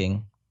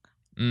filmmaking.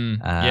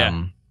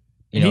 Yeah.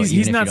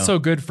 He's not so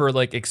good for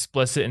like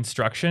explicit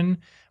instruction,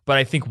 but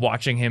I think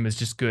watching him is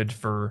just good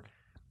for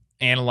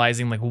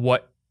analyzing like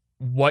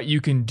what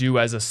you can do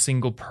as a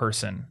single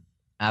person.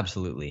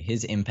 Absolutely.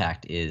 His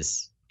impact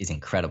is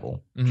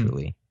incredible,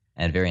 truly,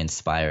 and very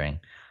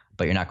inspiring.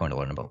 But you're not going to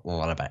learn a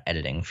lot about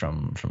editing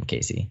from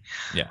Casey.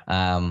 Yeah.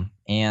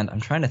 And I'm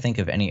trying to think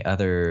of any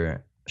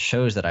other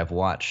shows that I've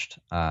watched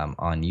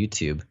on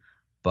YouTube.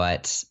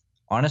 But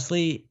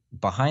honestly,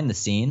 behind the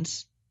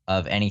scenes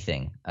of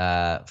anything,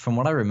 from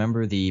what I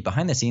remember, the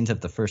behind the scenes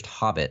of the first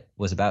Hobbit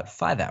was about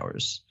 5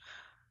 hours.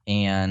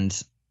 And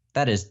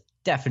that is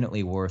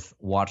definitely worth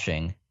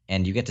watching.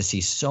 And you get to see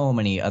so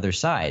many other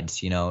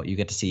sides. You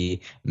get to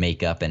see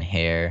makeup and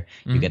hair.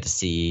 You get to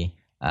see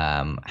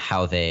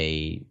how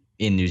they,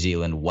 in New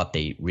Zealand, what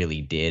they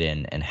really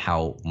did and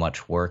how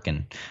much work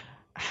and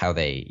how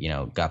they,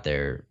 got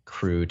their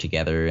crew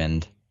together.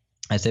 And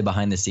I'd say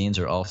behind the scenes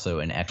are also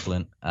an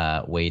excellent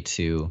way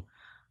to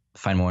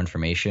find more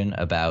information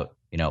about,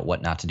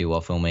 what not to do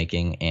while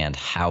filmmaking and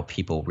how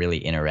people really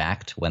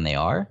interact when they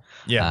are.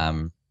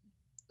 Yeah.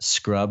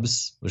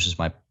 Scrubs, which is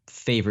my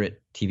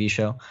favorite TV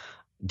show,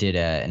 did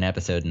an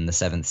episode in the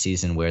 8th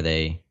season where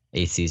they,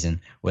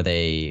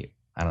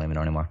 I don't even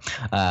know anymore,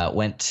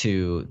 went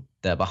to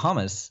the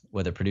Bahamas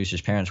where the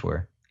producer's parents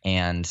were.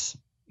 And,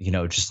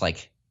 just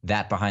like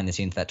that behind the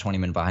scenes, that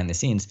 20-minute behind the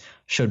scenes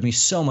showed me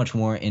so much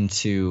more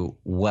into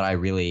what I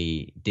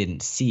really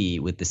didn't see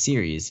with the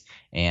series.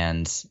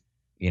 And,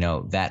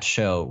 that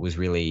show was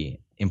really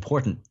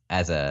important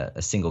as a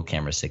single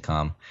camera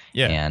sitcom.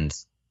 Yeah. And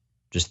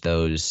just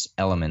those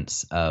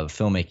elements of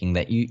filmmaking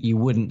that you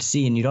wouldn't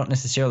see and you don't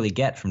necessarily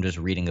get from just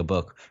reading a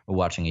book or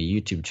watching a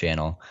YouTube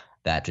channel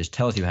that just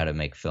tells you how to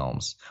make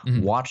films.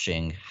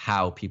 Watching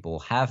how people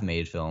have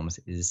made films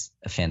is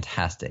a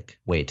fantastic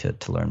way to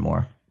learn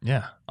more.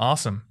 Yeah,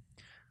 awesome.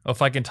 Well,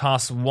 if I can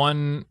toss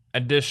one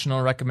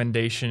additional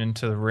recommendation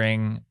into the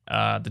ring,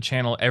 the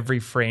channel Every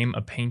Frame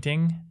a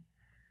Painting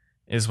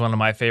is one of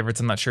my favorites.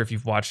 I'm not sure if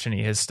you've watched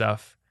any of his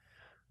stuff.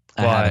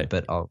 I haven't,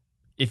 but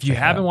if you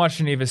haven't watched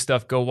any of his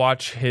stuff, go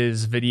watch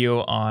his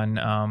video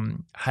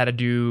on how to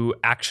do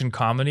action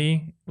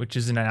comedy, which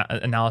is an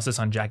analysis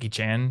on Jackie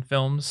Chan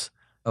films.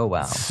 Oh,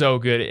 wow. So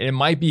good. It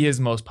might be his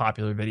most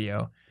popular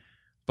video,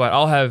 but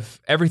I'll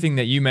have everything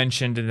that you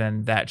mentioned and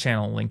then that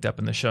channel linked up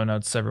in the show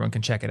notes so everyone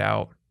can check it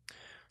out.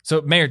 So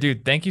Mayor,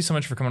 dude, thank you so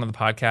much for coming on the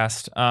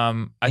podcast.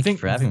 I think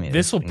for having me.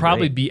 This will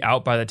probably be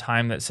out by the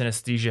time that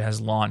Synesthesia has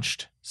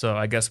launched. So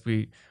I guess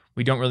we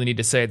don't really need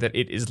to say that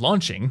it is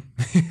launching.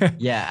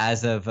 Yeah,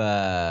 as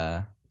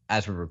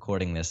as we're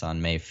recording this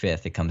on May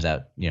 5th, it comes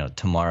out,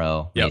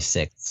 tomorrow, May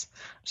 6th.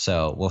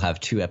 So we'll have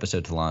 2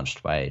 episodes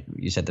launched by,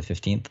 you said the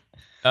 15th?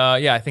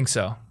 Yeah, I think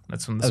so.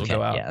 That's when this will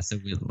go out. Yeah, so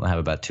we'll have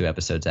about 2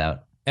 episodes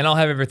out. And I'll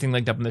have everything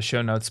linked up in the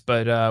show notes,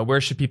 but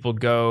where should people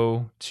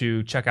go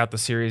to check out the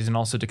series and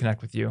also to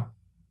connect with you?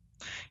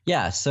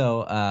 Yeah,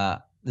 so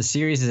the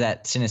series is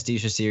at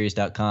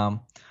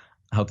synesthesiaseries.com.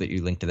 I hope that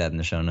you link to that in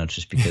the show notes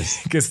just because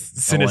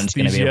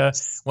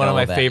synesthesia, one of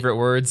my favorite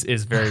words,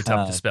 is very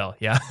tough to spell.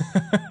 Yeah.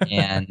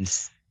 And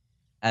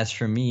as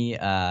for me,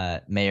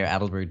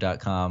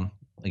 mayoradelberg.com.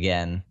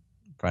 Again,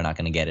 probably not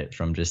going to get it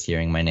from just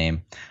hearing my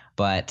name.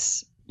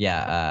 But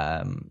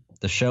yeah,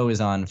 the show is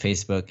on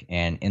Facebook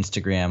and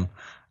Instagram.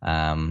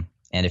 And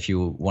if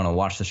you want to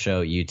watch the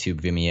show,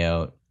 YouTube,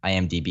 Vimeo,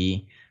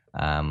 IMDb,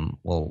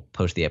 we'll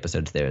post the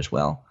episodes there as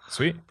well.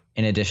 Sweet.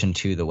 In addition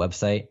to the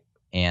website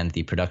and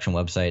the production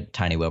website,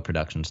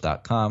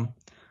 tinywhaleproductions.com.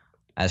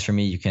 As for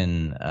me, you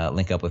can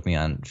link up with me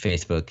on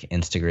Facebook,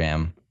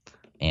 Instagram,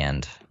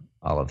 and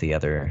all of the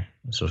other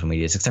social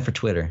medias, except for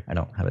Twitter. I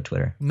don't have a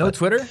Twitter. No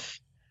Twitter?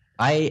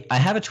 I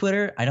have a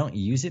Twitter. I don't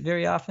use it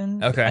very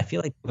often. Okay. I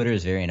feel like Twitter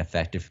is very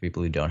ineffective for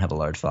people who don't have a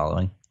large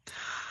following.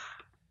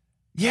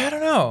 Yeah, I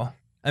don't know.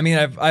 I mean,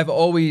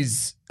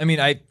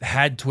 I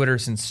had Twitter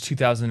since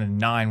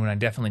 2009 when I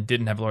definitely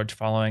didn't have a large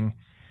following.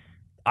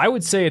 I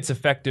would say it's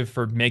effective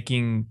for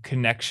making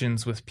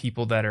connections with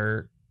people that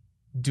are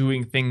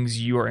doing things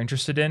you are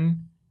interested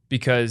in,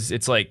 because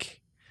it's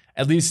like,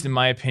 at least in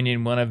my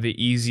opinion, one of the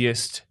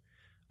easiest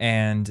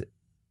and,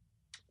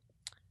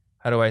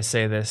 how do I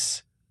say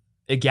this,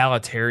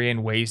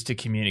 egalitarian ways to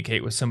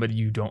communicate with somebody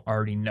you don't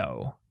already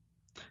know,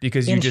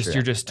 because you're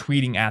just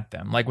tweeting at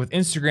them. Like with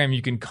Instagram,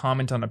 you can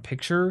comment on a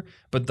picture,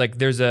 but like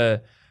there's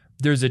a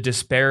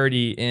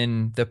disparity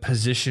in the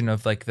position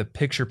of like the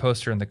picture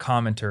poster and the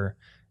commenter,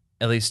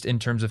 at least in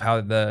terms of how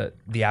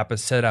the app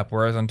is set up.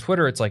 Whereas on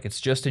Twitter, it's like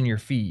it's just in your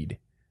feed.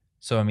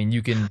 So I mean,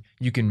 you can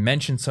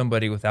mention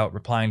somebody without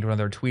replying to one of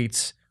their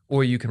tweets,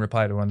 or you can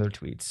reply to one of their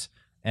tweets.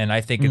 And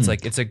I think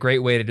it's a great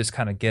way to just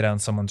kind of get on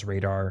someone's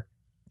radar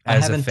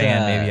as a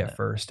fan, maybe at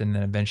first, and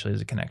then eventually as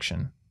a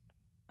connection.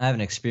 I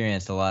haven't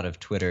experienced a lot of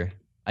Twitter.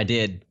 I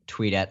did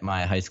tweet at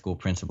my high school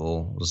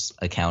principal's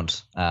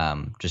account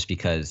just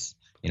because,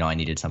 I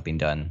needed something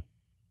done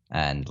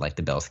and like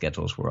the bell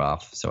schedules were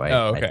off. So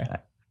I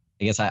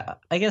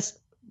guess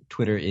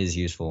Twitter is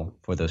useful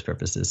for those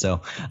purposes.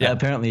 So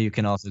apparently you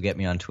can also get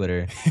me on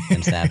Twitter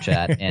and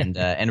Snapchat and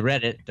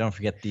Reddit. Don't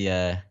forget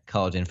the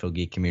College Info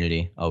Geek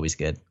community. Always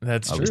good.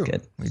 That's always true.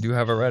 Good. We do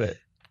have a Reddit.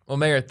 Well,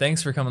 Mayor,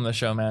 thanks for coming on the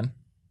show, man.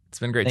 It's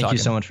been great talking. Thank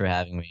you so much for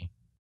having me.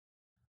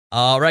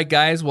 All right,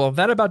 guys. Well,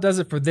 that about does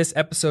it for this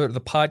episode of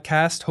the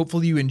podcast.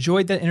 Hopefully you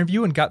enjoyed that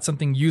interview and got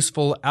something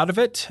useful out of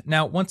it.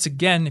 Now, once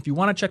again, if you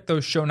want to check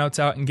those show notes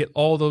out and get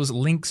all those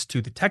links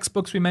to the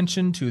textbooks we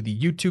mentioned, to the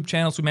YouTube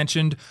channels we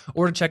mentioned,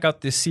 or to check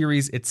out this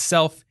series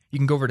itself, you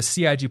can go over to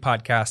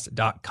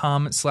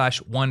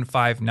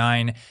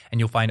cigpodcast.com/159, and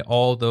you'll find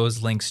all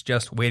those links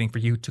just waiting for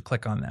you to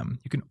click on them.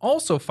 You can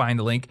also find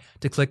the link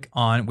to click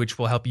on, which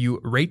will help you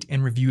rate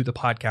and review the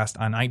podcast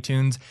on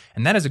iTunes,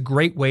 and that is a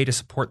great way to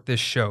support this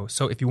show.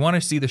 So if you want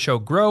to see the show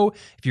grow,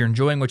 if you're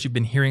enjoying what you've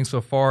been hearing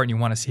so far and you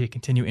want to see it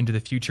continue into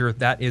the future,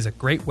 that is a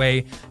great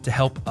way to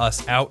help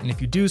us out. And if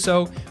you do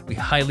so, we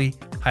highly,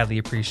 highly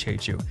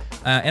appreciate you.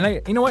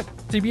 You know what?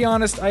 To be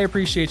honest, I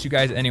appreciate you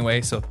guys anyway,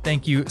 so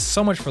thank you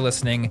so much for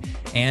listening.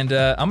 And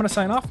I'm going to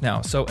sign off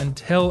now. So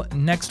until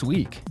next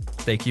week,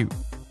 stay cute.